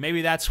topic.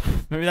 Maybe that's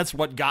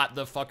what got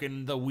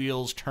the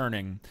wheels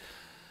turning.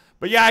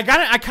 But yeah,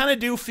 I kind of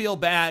do feel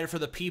bad for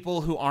the people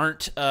who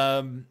aren't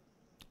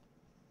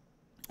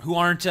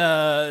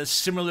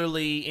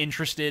similarly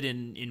interested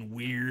in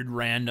weird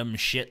random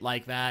shit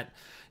like that.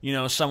 You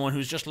know, someone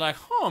who's just like,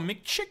 "Oh,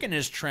 McChicken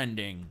is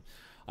trending.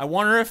 I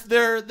wonder if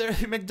their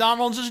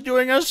McDonald's is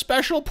doing a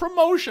special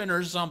promotion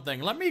or something.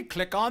 Let me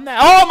click on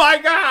that. Oh my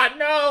God,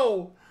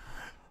 no!"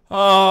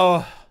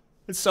 Oh,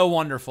 it's so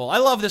wonderful. I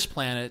love this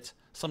planet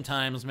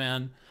sometimes,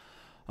 man.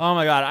 Oh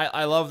my God,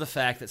 I love the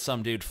fact that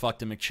some dude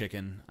fucked a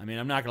McChicken. I mean,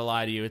 I'm not gonna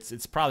lie to you,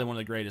 it's probably one of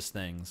the greatest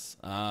things.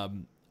 I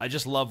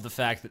just love the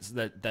fact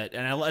that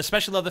and I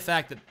especially love the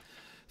fact that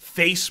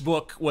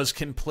Facebook was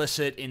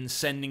complicit in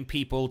sending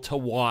people to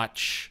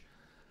watch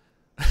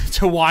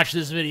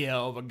this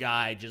video of a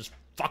guy just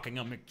fucking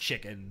a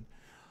McChicken.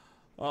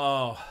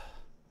 Oh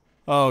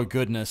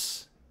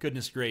goodness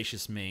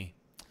gracious me.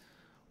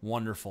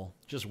 Wonderful.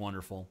 Just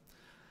wonderful.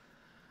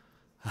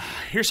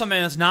 Here's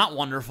something that's not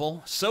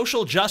wonderful.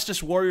 Social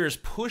justice warriors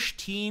push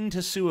teen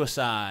to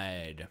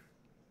suicide.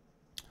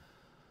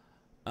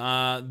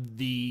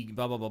 The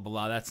blah, blah, blah,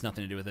 blah. That's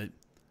nothing to do with it.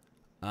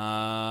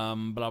 Blah,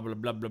 blah, blah,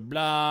 blah,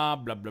 blah, blah,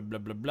 blah, blah,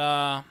 blah,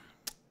 blah.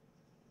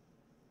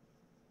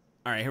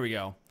 All right, here we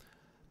go.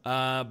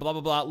 Blah,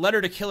 blah, blah.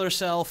 Letter to kill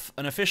herself.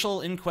 An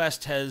official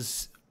inquest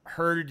has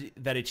heard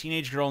that a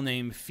teenage girl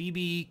named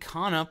Phoebe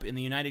Conup in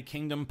the United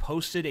Kingdom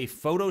posted a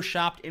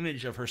photoshopped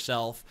image of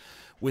herself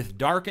with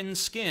darkened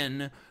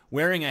skin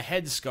wearing a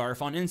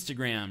headscarf on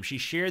Instagram. She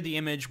shared the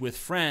image with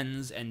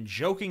friends and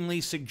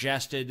jokingly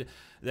suggested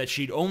that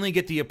she'd only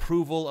get the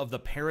approval of the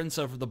parents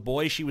of the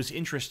boy she was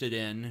interested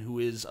in, who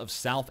is of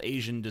South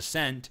Asian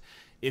descent,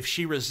 if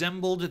she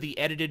resembled the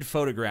edited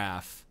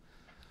photograph.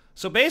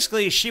 So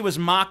basically, she was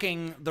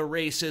mocking the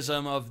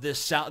racism of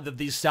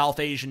these South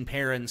Asian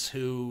parents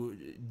who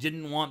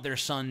didn't want their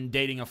son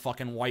dating a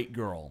fucking white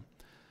girl.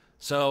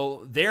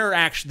 So they're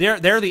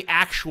the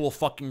actual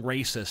fucking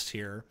racists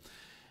here.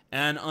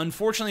 And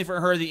unfortunately for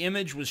her, the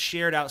image was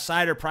shared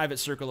outside her private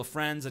circle of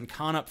friends, and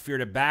Conup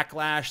feared a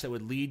backlash that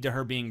would lead to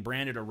her being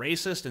branded a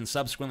racist and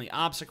subsequently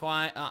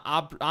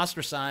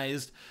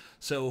ostracized.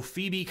 So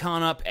Phoebe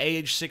Conup,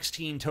 age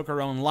 16, took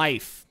her own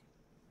life.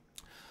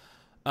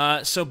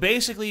 So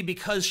basically,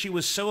 because she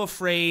was so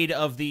afraid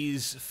of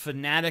these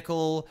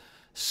fanatical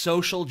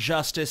social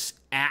justice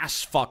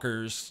ass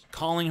fuckers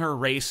calling her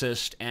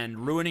racist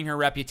and ruining her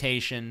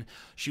reputation,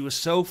 she was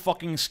so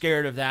fucking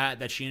scared of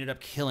that she ended up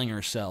killing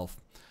herself.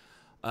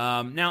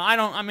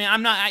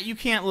 Now, you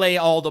can't lay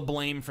all the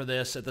blame for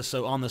this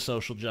on the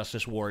social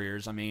justice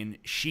warriors. I mean,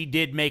 she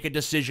did make a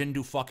decision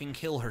to fucking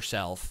kill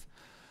herself.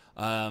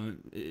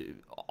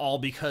 All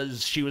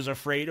because she was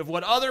afraid of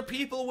what other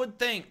people would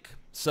think.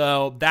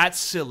 So that's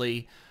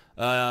silly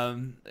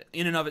in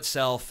and of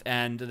itself,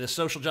 and the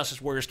social justice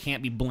warriors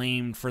can't be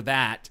blamed for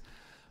that.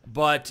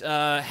 But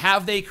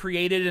have they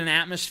created an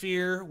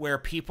atmosphere where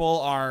people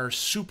are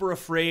super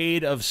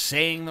afraid of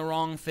saying the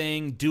wrong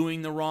thing,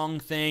 doing the wrong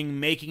thing,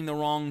 making the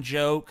wrong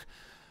joke?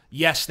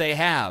 Yes, they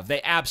have.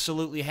 They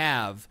absolutely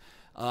have.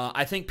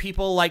 I think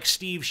people like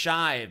Steve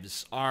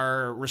Shives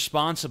are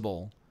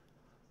responsible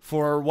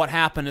for what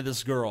happened to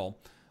this girl,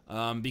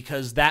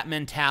 because that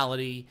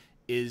mentality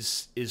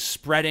is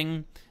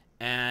spreading,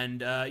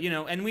 and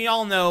and we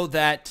all know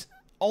that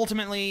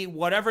ultimately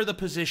whatever the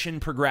position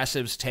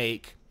progressives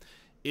take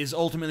is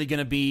ultimately going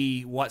to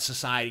be what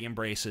society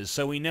embraces.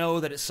 So we know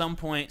that at some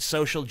point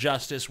social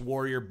justice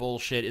warrior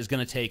bullshit is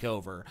going to take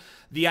over.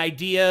 The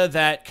idea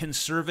that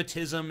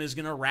conservatism is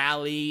going to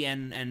rally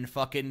and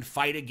fucking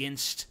fight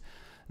against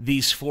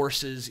these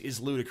forces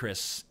is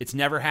ludicrous. It's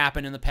never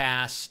happened in the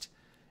past.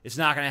 It's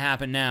not going to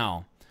happen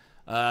now.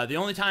 The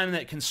only time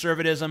that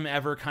conservatism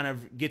ever kind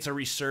of gets a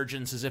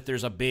resurgence is if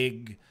there's a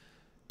big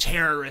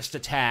terrorist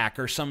attack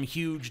or some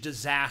huge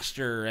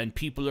disaster and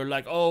people are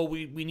like, oh,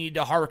 we need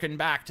to hearken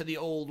back to the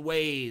old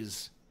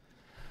ways.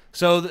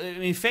 So,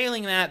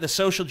 failing that, the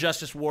social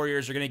justice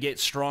warriors are going to get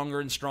stronger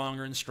and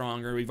stronger and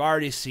stronger. We've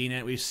already seen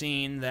it. We've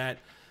seen that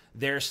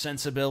their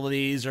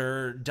sensibilities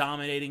are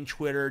dominating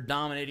Twitter,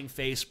 dominating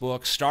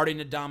Facebook, starting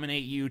to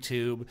dominate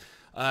YouTube.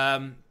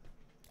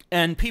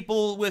 And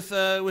people with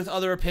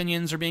other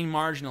opinions are being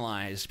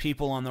marginalized.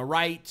 People on the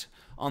right,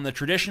 on the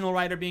traditional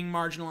right, are being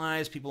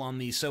marginalized. People on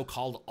the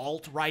so-called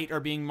alt-right are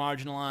being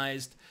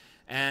marginalized.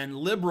 And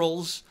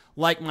liberals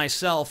like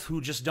myself,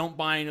 who just don't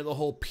buy into the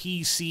whole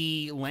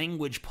PC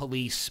language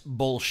police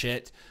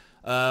bullshit,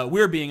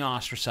 we're being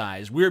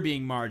ostracized. We're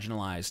being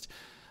marginalized.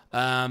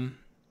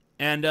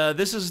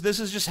 This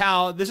is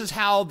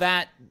how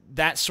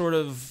that sort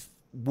of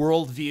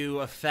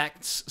worldview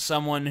affects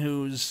someone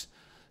who's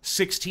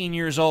 16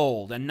 years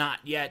old and not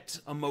yet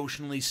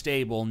emotionally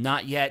stable,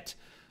 not yet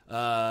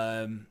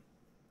a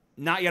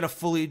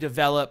fully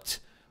developed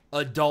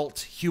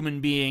adult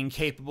human being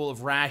capable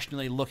of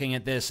rationally looking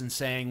at this and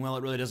saying, well,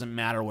 it really doesn't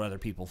matter what other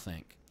people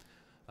think.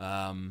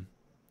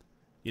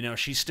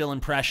 She's still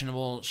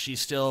impressionable. She's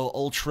still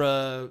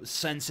ultra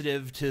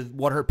sensitive to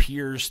what her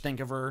peers think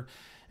of her.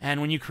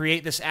 And when you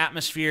create this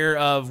atmosphere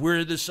of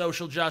we're the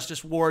social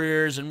justice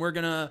warriors and we're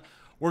gonna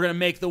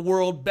make the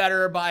world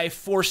better by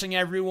forcing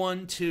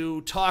everyone to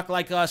talk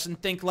like us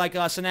and think like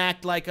us and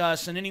act like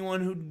us, and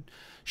anyone who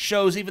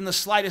shows even the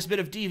slightest bit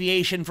of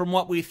deviation from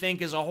what we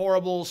think is a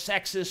horrible,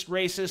 sexist,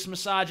 racist,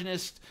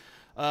 misogynist,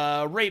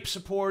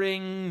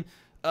 rape-supporting,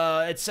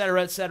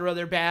 etc., etc.,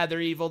 they're bad, they're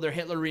evil, they're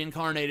Hitler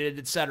reincarnated,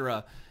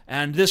 etc.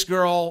 And this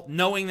girl,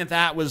 knowing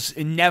that was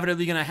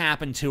inevitably going to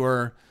happen to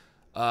her,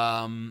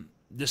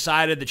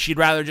 decided that she'd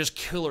rather just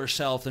kill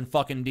herself than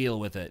fucking deal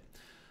with it.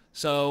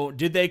 So,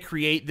 did they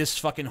create this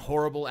fucking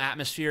horrible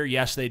atmosphere?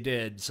 Yes, they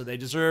did. So they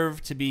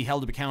deserve to be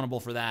held accountable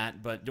for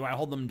that. But do I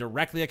hold them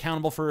directly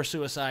accountable for her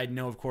suicide?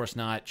 No, of course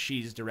not.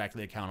 She's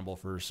directly accountable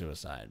for her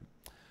suicide.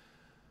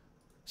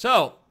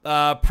 So,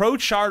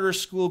 pro-charter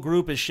school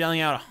group is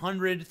shelling out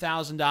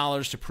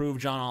 $100,000 to prove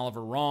John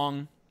Oliver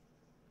wrong.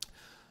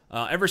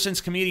 Ever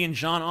since comedian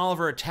John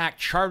Oliver attacked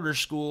charter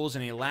schools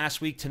in a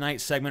Last Week Tonight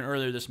segment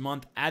earlier this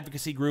month,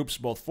 advocacy groups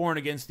both for and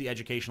against the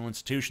educational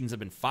institutions have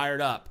been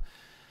fired up.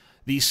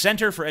 The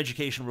Center for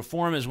Educational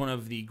Reform is one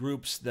of the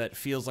groups that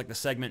feels like the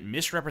segment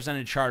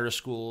misrepresented charter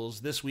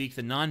schools. This week,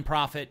 the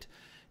nonprofit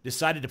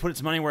decided to put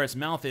its money where its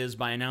mouth is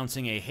by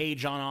announcing a Hey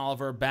John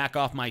Oliver, Back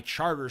Off My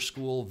Charter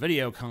School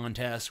video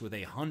contest with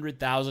a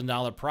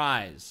 $100,000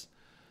 prize.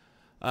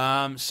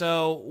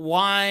 So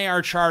why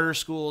are charter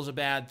schools a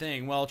bad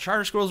thing? Well,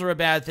 charter schools are a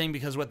bad thing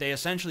because what they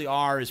essentially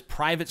are is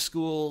private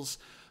schools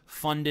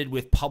funded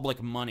with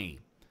public money.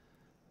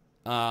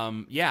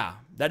 Yeah,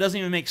 that doesn't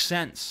even make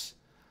sense.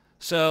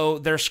 So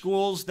they're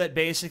schools that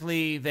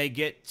basically they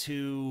get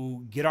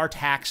our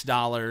tax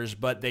dollars,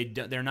 but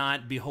they're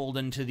not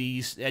beholden to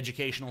these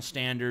educational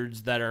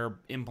standards that are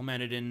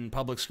implemented in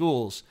public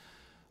schools,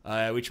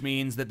 which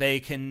means that they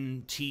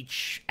can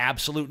teach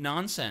absolute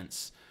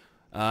nonsense.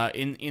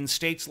 In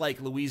states like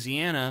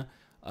Louisiana,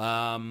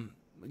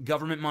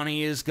 government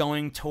money is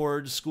going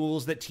towards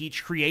schools that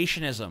teach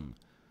creationism.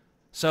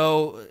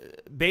 So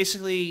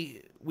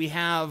basically, we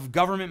have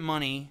government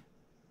money.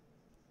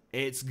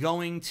 It's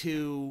going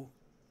to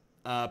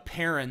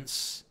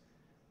parents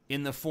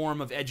in the form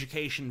of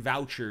education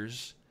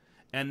vouchers,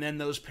 and then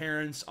those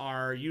parents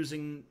are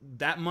using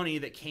that money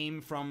that came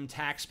from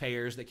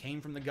taxpayers, that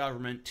came from the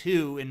government,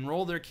 to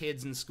enroll their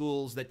kids in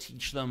schools that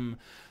teach them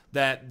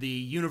that the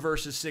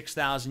universe is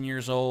 6,000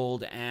 years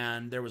old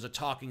and there was a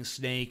talking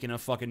snake and a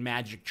fucking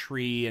magic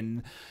tree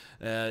and,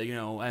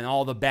 and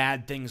all the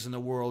bad things in the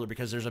world are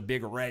because there's a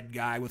big red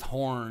guy with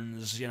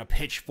horns,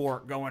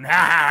 pitchfork going, ha,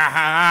 ha, ha,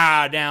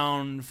 ha,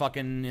 down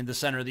fucking in the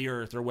center of the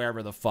earth or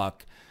wherever the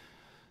fuck.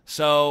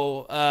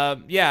 So,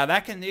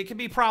 it can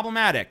be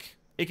problematic.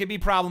 It can be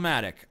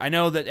problematic. I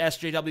know that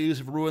SJWs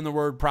have ruined the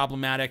word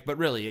problematic, but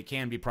really, it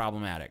can be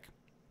problematic.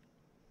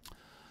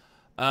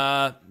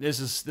 This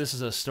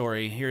is a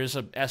story. Here's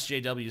a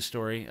SJW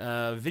story.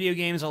 Video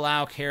games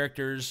allow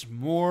characters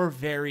more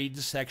varied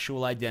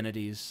sexual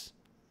identities.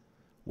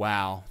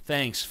 Wow.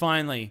 Thanks.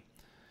 Finally.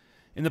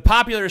 In the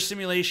popular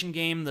simulation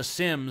game The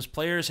Sims,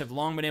 players have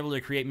long been able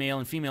to create male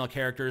and female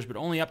characters, but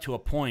only up to a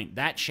point.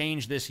 That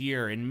changed this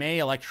year. In May,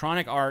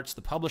 Electronic Arts,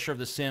 the publisher of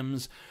The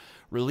Sims,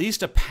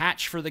 released a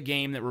patch for the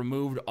game that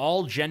removed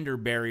all gender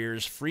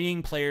barriers,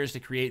 freeing players to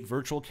create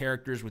virtual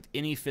characters with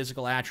any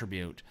physical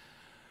attribute.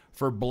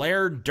 For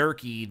Blair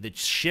Durkee, the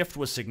shift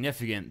was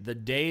significant. The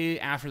day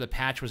after the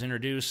patch was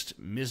introduced,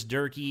 Ms.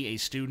 Durkee, a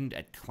student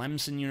at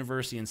Clemson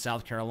University in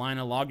South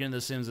Carolina, logged into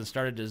The Sims and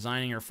started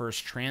designing her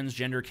first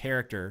transgender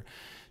character.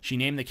 She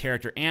named the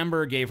character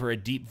Amber, gave her a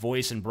deep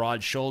voice and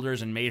broad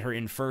shoulders, and made her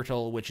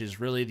infertile, which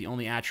is really the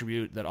only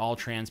attribute that all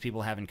trans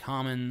people have in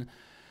common,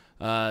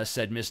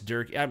 said Miss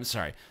Durkee. I'm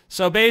sorry.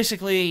 So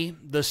basically,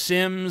 The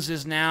Sims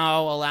is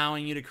now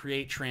allowing you to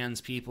create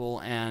trans people,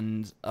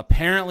 and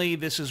apparently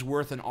this is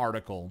worth an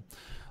article.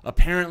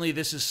 Apparently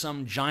this is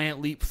some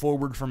giant leap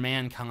forward for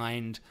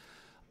mankind.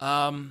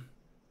 I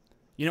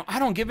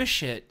don't give a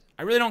shit.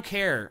 I really don't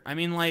care. I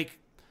mean, like,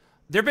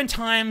 there have been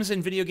times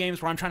in video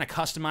games where I'm trying to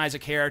customize a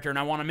character and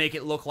I want to make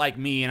it look like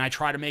me, and I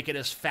try to make it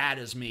as fat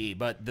as me,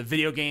 but the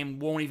video game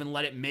won't even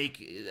let it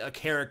make a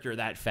character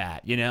that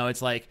fat.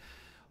 It's like,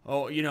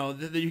 oh, you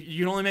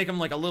can only make them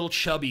like a little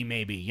chubby,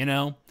 maybe,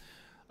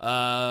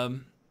 I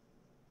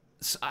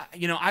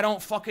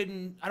don't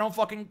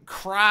fucking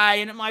cry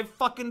into my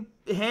fucking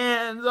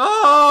hands.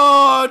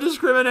 Oh,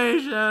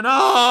 discrimination.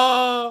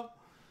 Oh,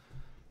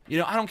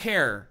 I don't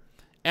care.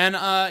 And,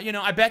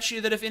 I bet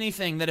you that if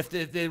anything, that if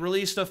they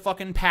released a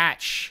fucking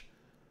patch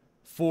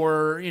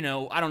for,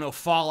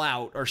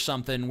 Fallout or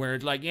something where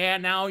it's like, yeah,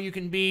 now you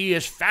can be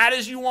as fat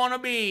as you want to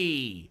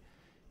be.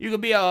 You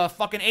could be a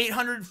fucking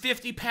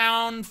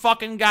 850-pound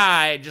fucking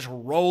guy just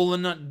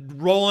rolling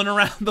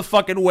around the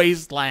fucking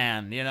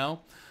wasteland,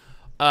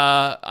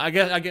 I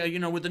guess,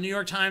 with the New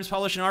York Times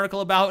published an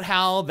article about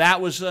how that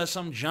was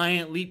some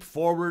giant leap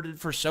forward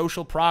for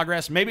social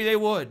progress. Maybe they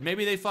would.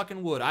 Maybe they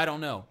fucking would. I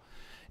don't know.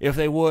 If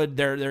they would,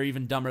 they're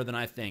even dumber than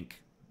I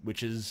think,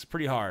 which is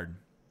pretty hard.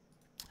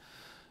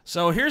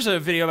 So here's a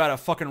video about a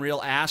fucking real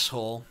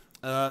asshole.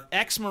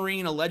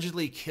 Ex-Marine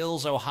allegedly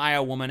kills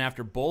Ohio woman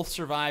after both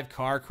survive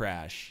car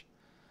crash.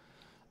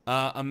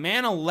 A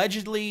man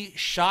allegedly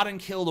shot and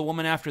killed a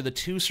woman after the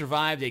two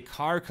survived a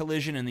car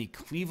collision in the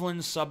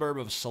Cleveland suburb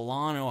of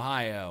Salon,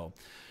 Ohio.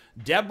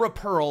 Deborah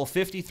Pearl,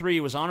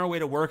 53, was on her way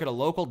to work at a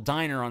local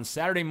diner on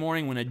Saturday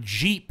morning when a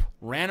Jeep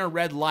ran a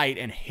red light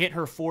and hit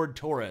her Ford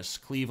Taurus,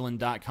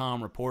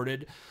 Cleveland.com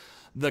reported.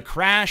 The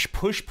crash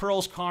pushed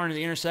Pearl's car into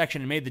the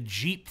intersection and made the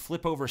Jeep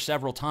flip over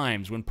several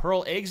times. When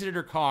Pearl exited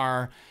her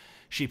car,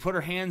 she put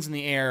her hands in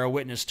the air, a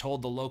witness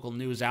told the local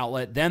news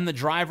outlet. Then the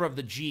driver of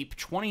the Jeep,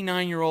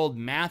 29-year-old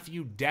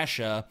Matthew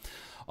Desha,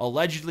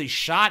 allegedly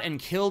shot and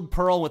killed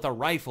Pearl with a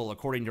rifle,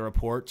 according to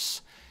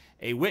reports.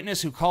 A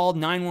witness who called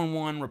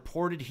 911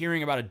 reported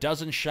hearing about a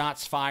dozen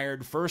shots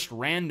fired, first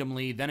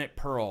randomly, then at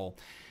Pearl.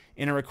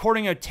 In a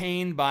recording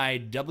obtained by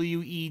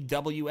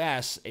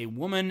WEWS, a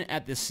woman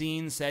at the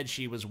scene said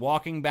she was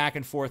walking back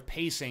and forth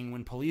pacing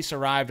when police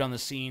arrived on the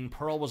scene.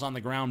 Pearl was on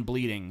the ground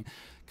bleeding.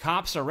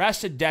 Cops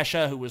arrested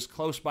Desha, who was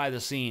close by the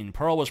scene.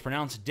 Pearl was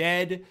pronounced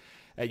dead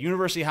at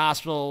University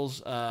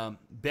Hospital's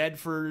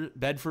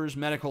Bedford's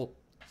Medical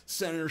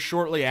Center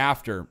shortly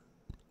after.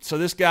 So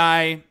this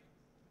guy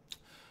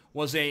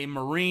was a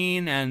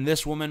Marine, and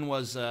this woman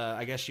was,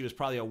 I guess she was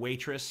probably a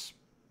waitress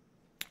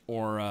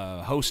or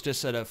a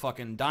hostess at a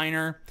fucking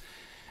diner.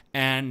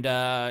 And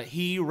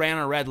he ran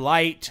a red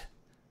light,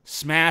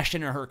 smashed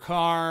into her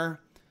car.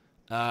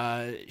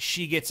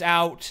 She gets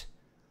out.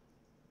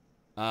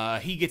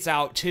 He gets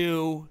out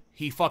too.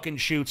 He fucking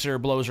shoots her,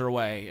 blows her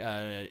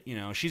away.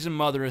 She's a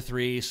mother of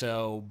 3,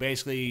 so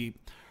basically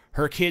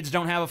her kids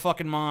don't have a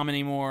fucking mom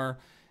anymore.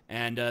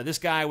 And this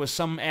guy was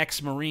some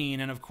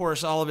ex-Marine, and of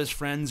course all of his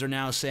friends are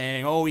now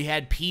saying, oh, he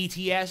had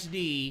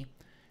PTSD.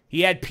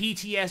 He had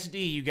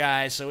PTSD, you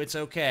guys, so it's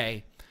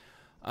okay.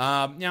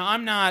 Now,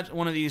 I'm not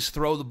one of these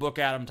throw the book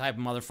at him type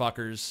of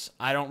motherfuckers.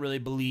 I don't really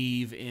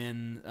believe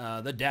in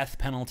the death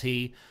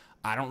penalty.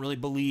 I don't really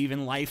believe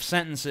in life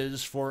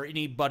sentences for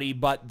anybody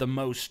but the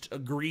most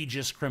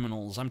egregious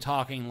criminals. I'm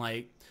talking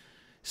like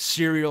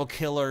serial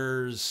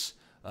killers,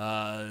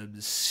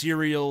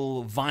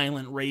 serial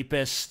violent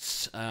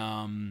rapists,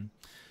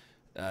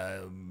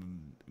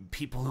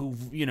 people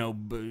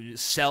who,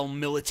 sell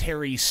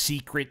military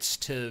secrets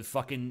to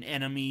fucking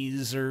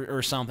enemies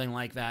or something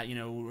like that,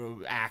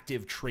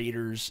 active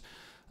traitors,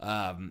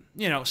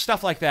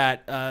 stuff like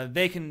that.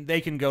 They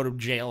can go to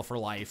jail for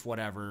life,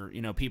 whatever.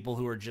 People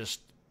who are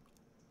just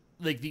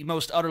like the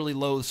most utterly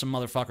loathsome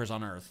motherfuckers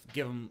on earth.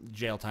 Give them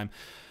jail time.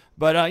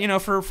 But,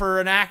 for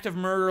an act of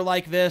murder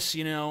like this,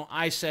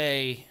 I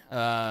say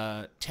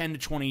 10 to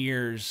 20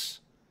 years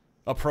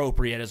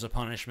appropriate as a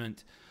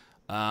punishment.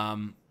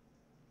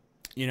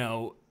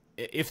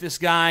 If this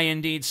guy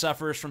indeed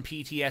suffers from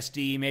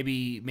PTSD,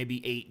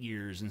 maybe 8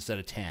 years instead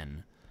of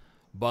 10.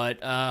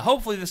 But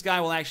hopefully this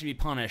guy will actually be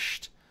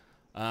punished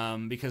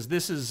because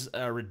this is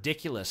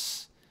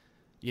ridiculous.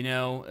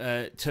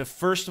 To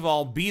first of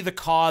all be the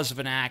cause of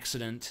an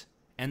accident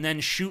and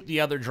then shoot the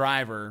other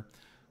driver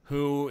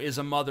who is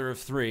a mother of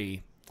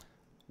 3.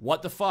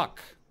 What the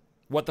fuck?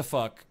 What the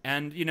fuck?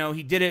 And,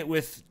 he did it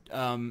with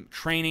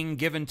training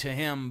given to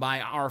him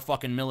by our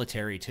fucking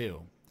military,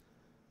 too.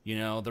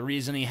 The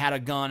reason he had a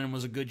gun and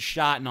was a good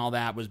shot and all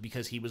that was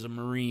because he was a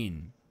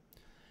Marine.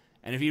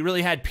 And if he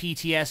really had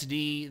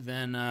PTSD,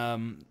 then,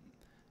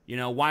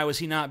 why was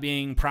he not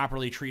being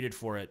properly treated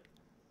for it?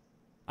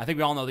 I think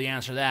we all know the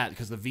answer to that,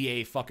 because the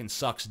VA fucking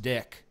sucks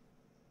dick.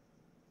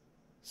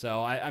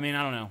 So, I mean,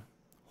 I don't know.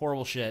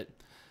 Horrible shit.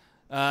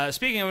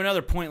 Speaking of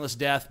another pointless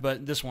death,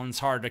 but this one's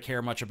hard to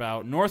care much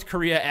about. North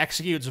Korea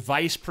executes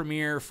vice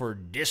premier for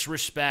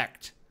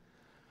disrespect.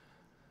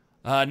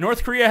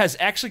 North Korea has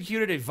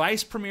executed a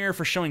vice premier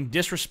for showing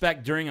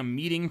disrespect during a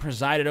meeting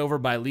presided over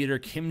by leader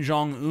Kim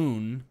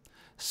Jong-un,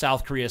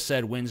 South Korea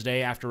said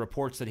Wednesday after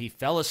reports that he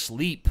fell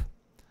asleep.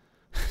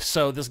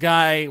 So this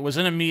guy was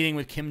in a meeting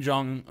with Kim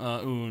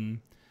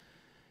Jong-un.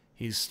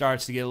 He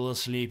starts to get a little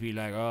sleepy,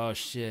 like, oh,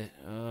 shit.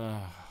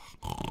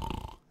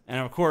 And,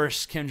 of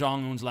course, Kim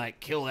Jong-un's like,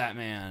 kill that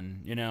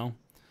man,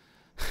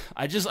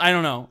 I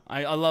don't know.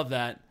 I love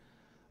that.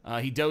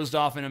 He dozed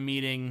off in a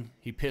meeting.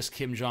 He pissed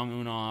Kim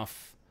Jong-un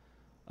off.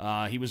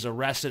 He was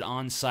arrested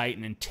on site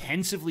and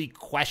intensively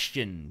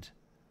questioned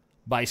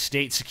by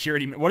state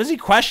security. What is he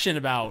questioned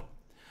about?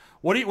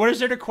 What is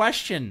there to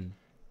question?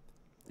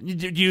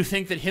 Do you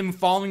think that him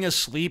falling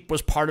asleep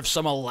was part of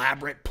some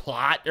elaborate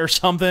plot or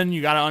something?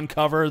 You got to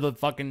uncover the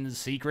fucking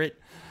secret?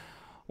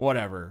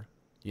 Whatever,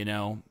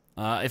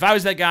 If I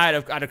was that guy,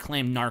 I'd have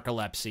claimed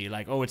narcolepsy.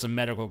 Like, oh, it's a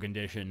medical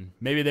condition.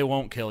 Maybe they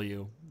won't kill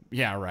you.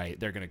 Yeah, right.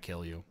 They're going to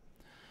kill you.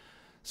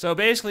 So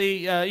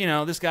basically,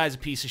 this guy's a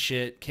piece of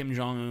shit. Kim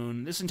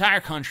Jong-un. This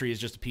entire country is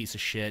just a piece of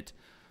shit.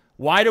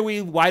 Why do we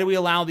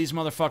allow these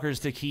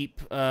motherfuckers to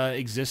keep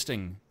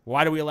existing?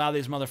 Why do we allow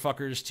these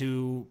motherfuckers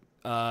to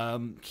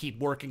keep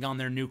working on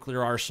their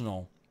nuclear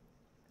arsenal?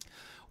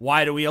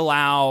 Why do we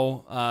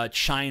allow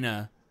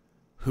China,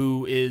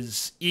 who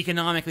is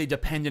economically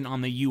dependent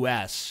on the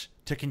U.S.,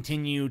 to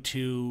continue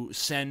to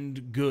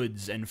send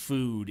goods and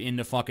food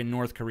into fucking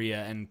North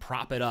Korea and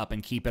prop it up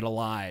and keep it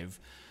alive?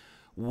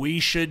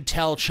 We should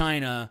tell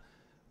China,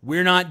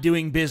 we're not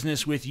doing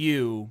business with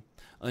you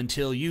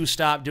until you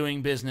stop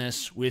doing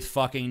business with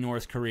fucking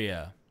North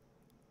Korea.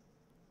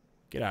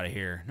 Get out of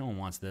here. No one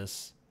wants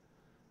this.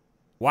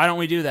 Why don't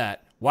we do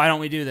that? Why don't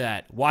we do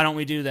that? Why don't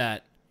we do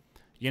that?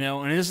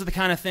 And this is the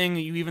kind of thing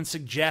that you even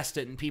suggest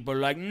it, and people are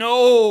like,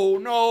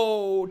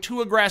 no,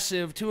 too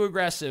aggressive.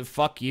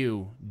 Fuck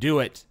you. Do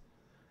it.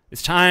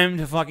 It's time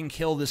to fucking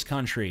kill this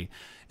country.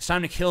 It's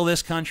time to kill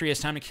this country.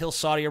 It's time to kill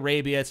Saudi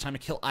Arabia. It's time to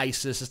kill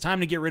ISIS. It's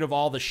time to get rid of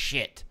all the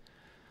shit.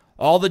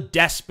 All the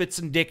despots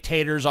and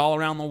dictators all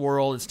around the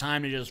world. It's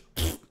time to just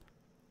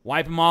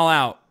wipe them all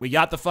out. We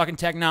got the fucking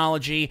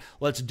technology.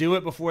 Let's do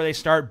it before they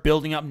start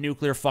building up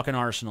nuclear fucking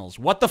arsenals.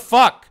 What the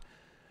fuck?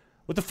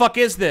 What the fuck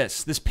is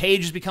this? This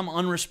page has become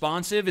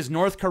unresponsive? Is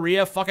North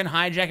Korea fucking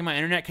hijacking my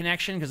internet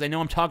connection because they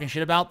know I'm talking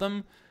shit about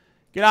them?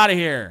 Get out of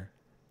here.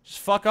 Just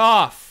fuck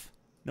off.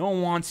 No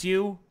one wants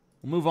you.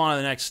 We'll move on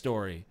to the next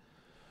story.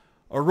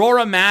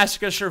 Aurora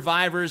massacre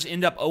survivors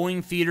end up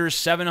owing theaters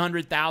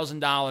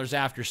 $700,000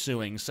 after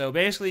suing. So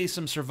basically,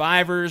 some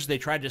survivors, they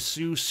tried to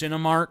sue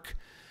Cinemark,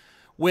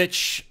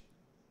 which,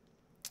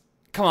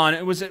 come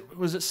on, was it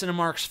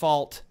Cinemark's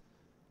fault?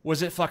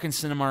 Was it fucking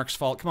Cinemark's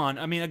fault? Come on.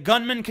 I mean, a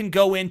gunman can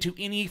go into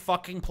any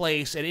fucking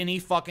place at any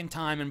fucking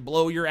time and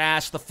blow your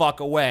ass the fuck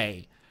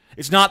away.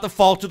 It's not the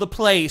fault of the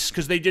place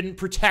because they didn't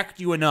protect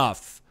you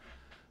enough.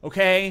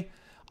 Okay?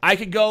 I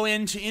could go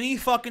into any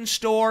fucking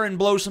store and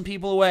blow some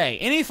people away.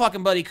 Any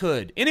fucking buddy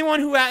could.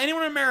 Anyone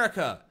in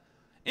America.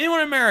 Anyone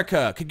in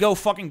America could go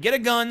fucking get a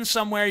gun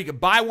somewhere. You could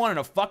buy one in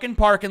a fucking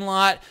parking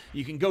lot.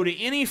 You can go to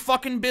any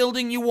fucking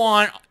building you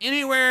want,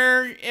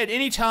 anywhere, at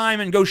any time,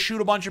 and go shoot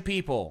a bunch of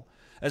people.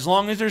 As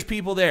long as there's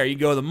people there. You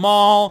go to the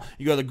mall,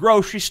 you go to the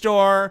grocery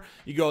store,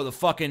 you go to the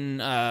fucking,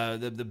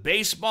 the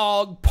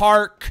baseball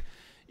park,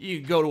 you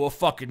can go to a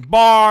fucking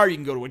bar, you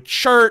can go to a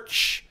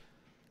church.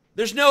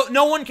 There's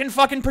no one can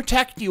fucking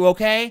protect you,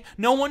 okay?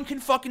 No one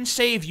can fucking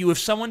save you if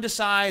someone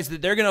decides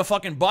that they're gonna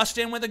fucking bust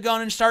in with a gun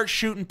and start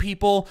shooting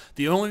people.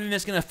 The only thing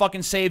that's gonna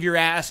fucking save your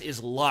ass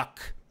is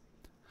luck.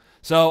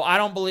 So I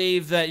don't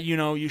believe that,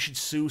 you should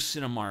sue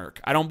Cinemark.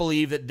 I don't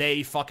believe that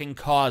they fucking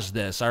caused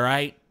this, all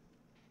right?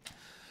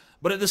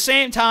 But at the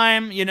same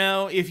time,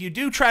 if you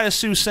do try to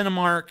sue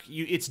Cinemark,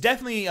 it's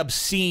definitely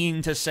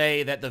obscene to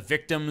say that the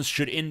victims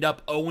should end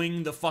up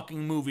owing the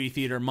fucking movie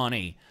theater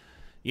money.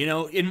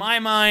 In my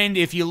mind,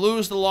 if you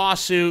lose the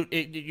lawsuit,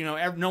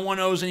 no one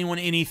owes anyone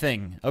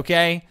anything,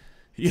 okay?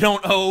 You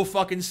don't owe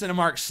fucking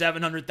Cinemark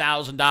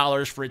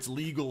 $700,000 for its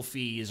legal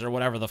fees or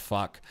whatever the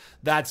fuck.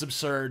 That's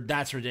absurd.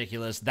 That's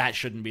ridiculous. That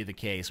shouldn't be the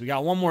case. We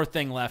got one more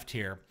thing left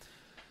here.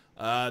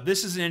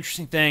 This is an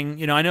interesting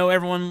thing. I know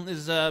everyone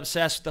is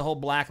obsessed with the whole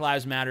Black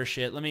Lives Matter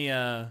shit. Let me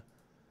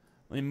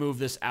move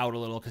this out a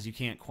little because you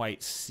can't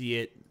quite see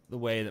it the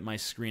way that my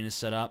screen is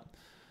set up.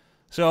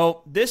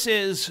 So this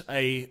is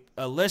a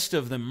list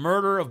of the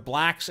murder of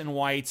blacks and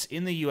whites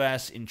in the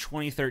U.S. in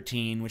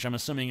 2013, which I'm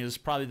assuming is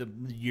probably the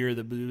year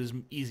that it was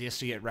easiest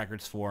to get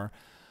records for.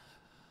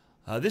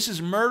 This is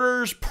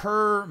murders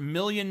per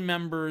million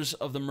members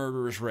of the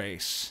murderers'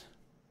 race.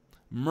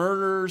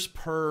 Murders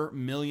per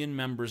million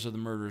members of the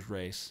murderers'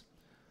 race.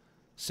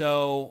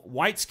 So,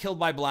 whites killed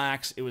by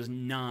blacks, it was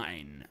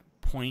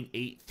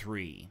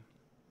 9.83.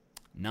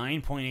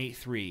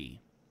 9.83.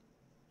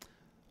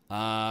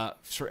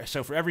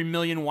 So for every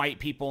million white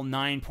people,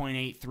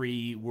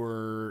 9.83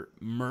 were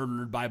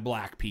murdered by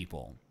black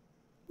people,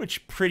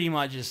 which pretty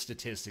much is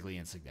statistically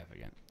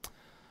insignificant.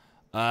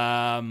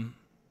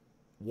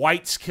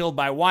 Whites killed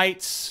by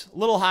whites, a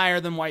little higher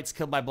than whites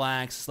killed by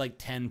blacks. It's like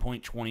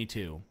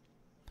 10.22.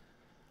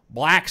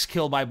 Blacks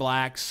killed by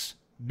blacks,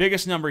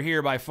 biggest number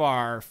here by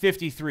far,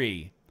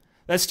 53.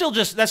 That's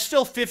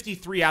still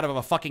 53 out of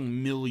a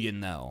fucking million,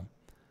 though.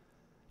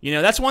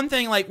 That's one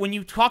thing, like, when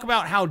you talk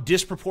about how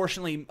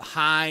disproportionately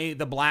high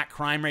the black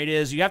crime rate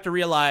is, you have to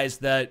realize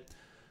that,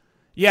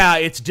 yeah,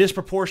 it's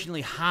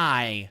disproportionately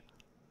high,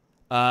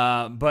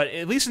 but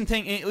at least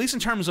in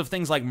terms of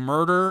things like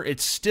murder,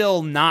 it's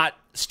still not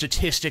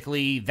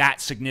statistically that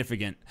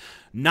significant.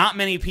 Not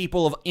many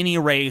people of any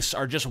race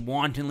are just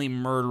wantonly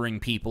murdering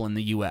people in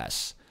the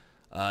U.S.,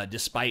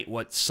 despite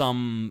what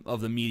some of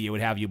the media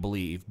would have you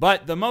believe.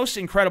 But the most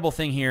incredible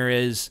thing here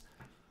is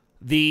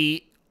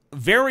the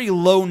very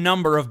low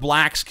number of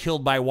blacks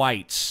killed by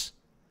whites.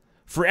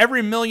 For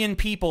every million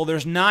people,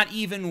 there's not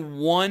even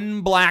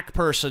one black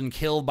person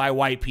killed by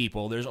white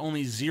people. There's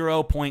only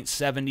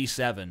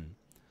 0.77.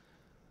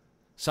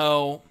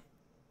 So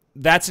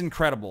that's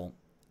incredible.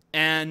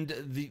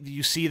 And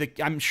you see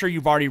I'm sure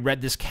you've already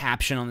read this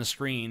caption on the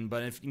screen,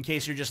 but in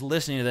case you're just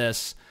listening to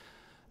this,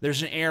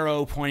 there's an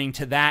arrow pointing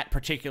to that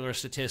particular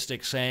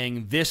statistic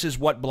saying, this is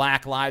what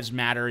Black Lives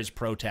Matter is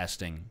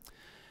protesting.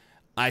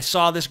 I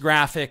saw this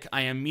graphic.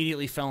 I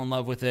immediately fell in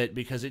love with it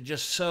because it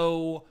just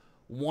so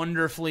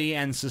wonderfully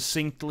and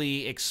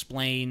succinctly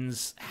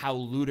explains how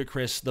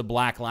ludicrous the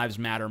Black Lives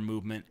Matter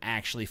movement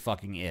actually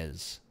fucking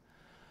is.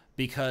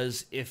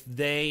 Because if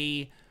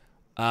they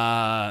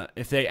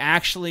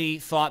actually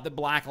thought that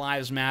Black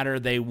Lives Matter,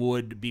 they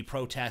would be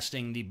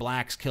protesting the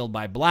blacks killed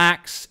by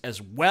blacks, as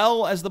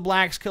well as the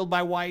blacks killed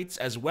by whites,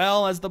 as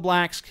well as the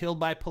blacks killed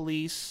by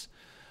police.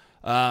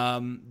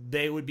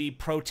 They would be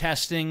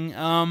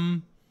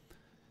protesting.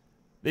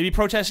 They'd be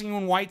protesting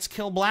when whites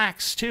kill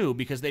blacks too,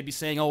 because they'd be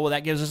saying, "Oh, well,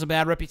 that gives us a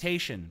bad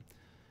reputation."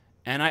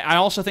 And I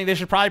also think they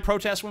should probably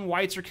protest when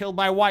whites are killed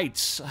by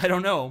whites. I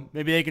don't know.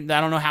 Maybe they can. I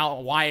don't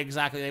know why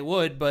exactly they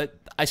would, but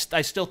I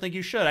still think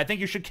you should. I think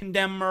you should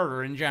condemn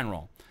murder in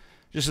general.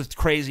 Just a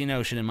crazy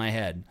notion in my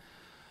head.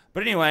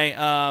 But anyway,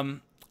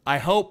 I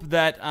hope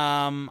that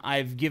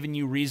I've given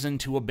you reason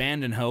to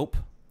abandon hope.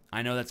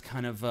 I know that's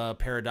kind of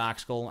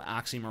paradoxical,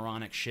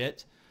 oxymoronic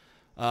shit.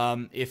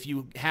 If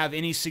you have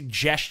any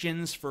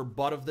suggestions for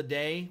butt of the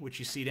day, which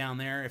you see down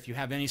there, if you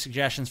have any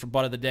suggestions for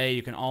butt of the day,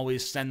 you can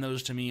always send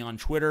those to me on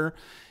Twitter.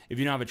 If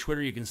you don't have a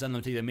Twitter, you can send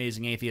them to the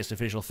Amazing Atheist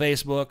official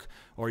Facebook,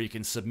 or you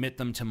can submit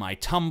them to my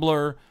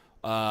Tumblr.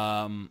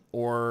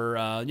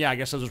 Yeah, I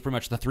guess those are pretty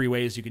much the 3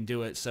 ways you can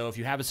do it. So if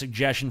you have a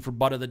suggestion for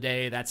butt of the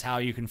day, that's how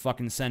you can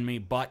fucking send me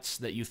butts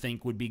that you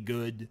think would be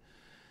good.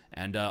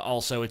 And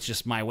also, it's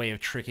just my way of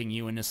tricking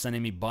you into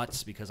sending me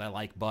butts because I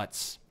like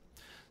butts.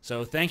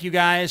 So thank you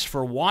guys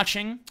for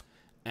watching.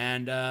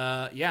 And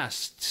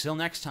yes, till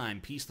next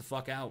time, peace the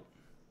fuck out,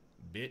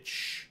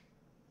 bitch.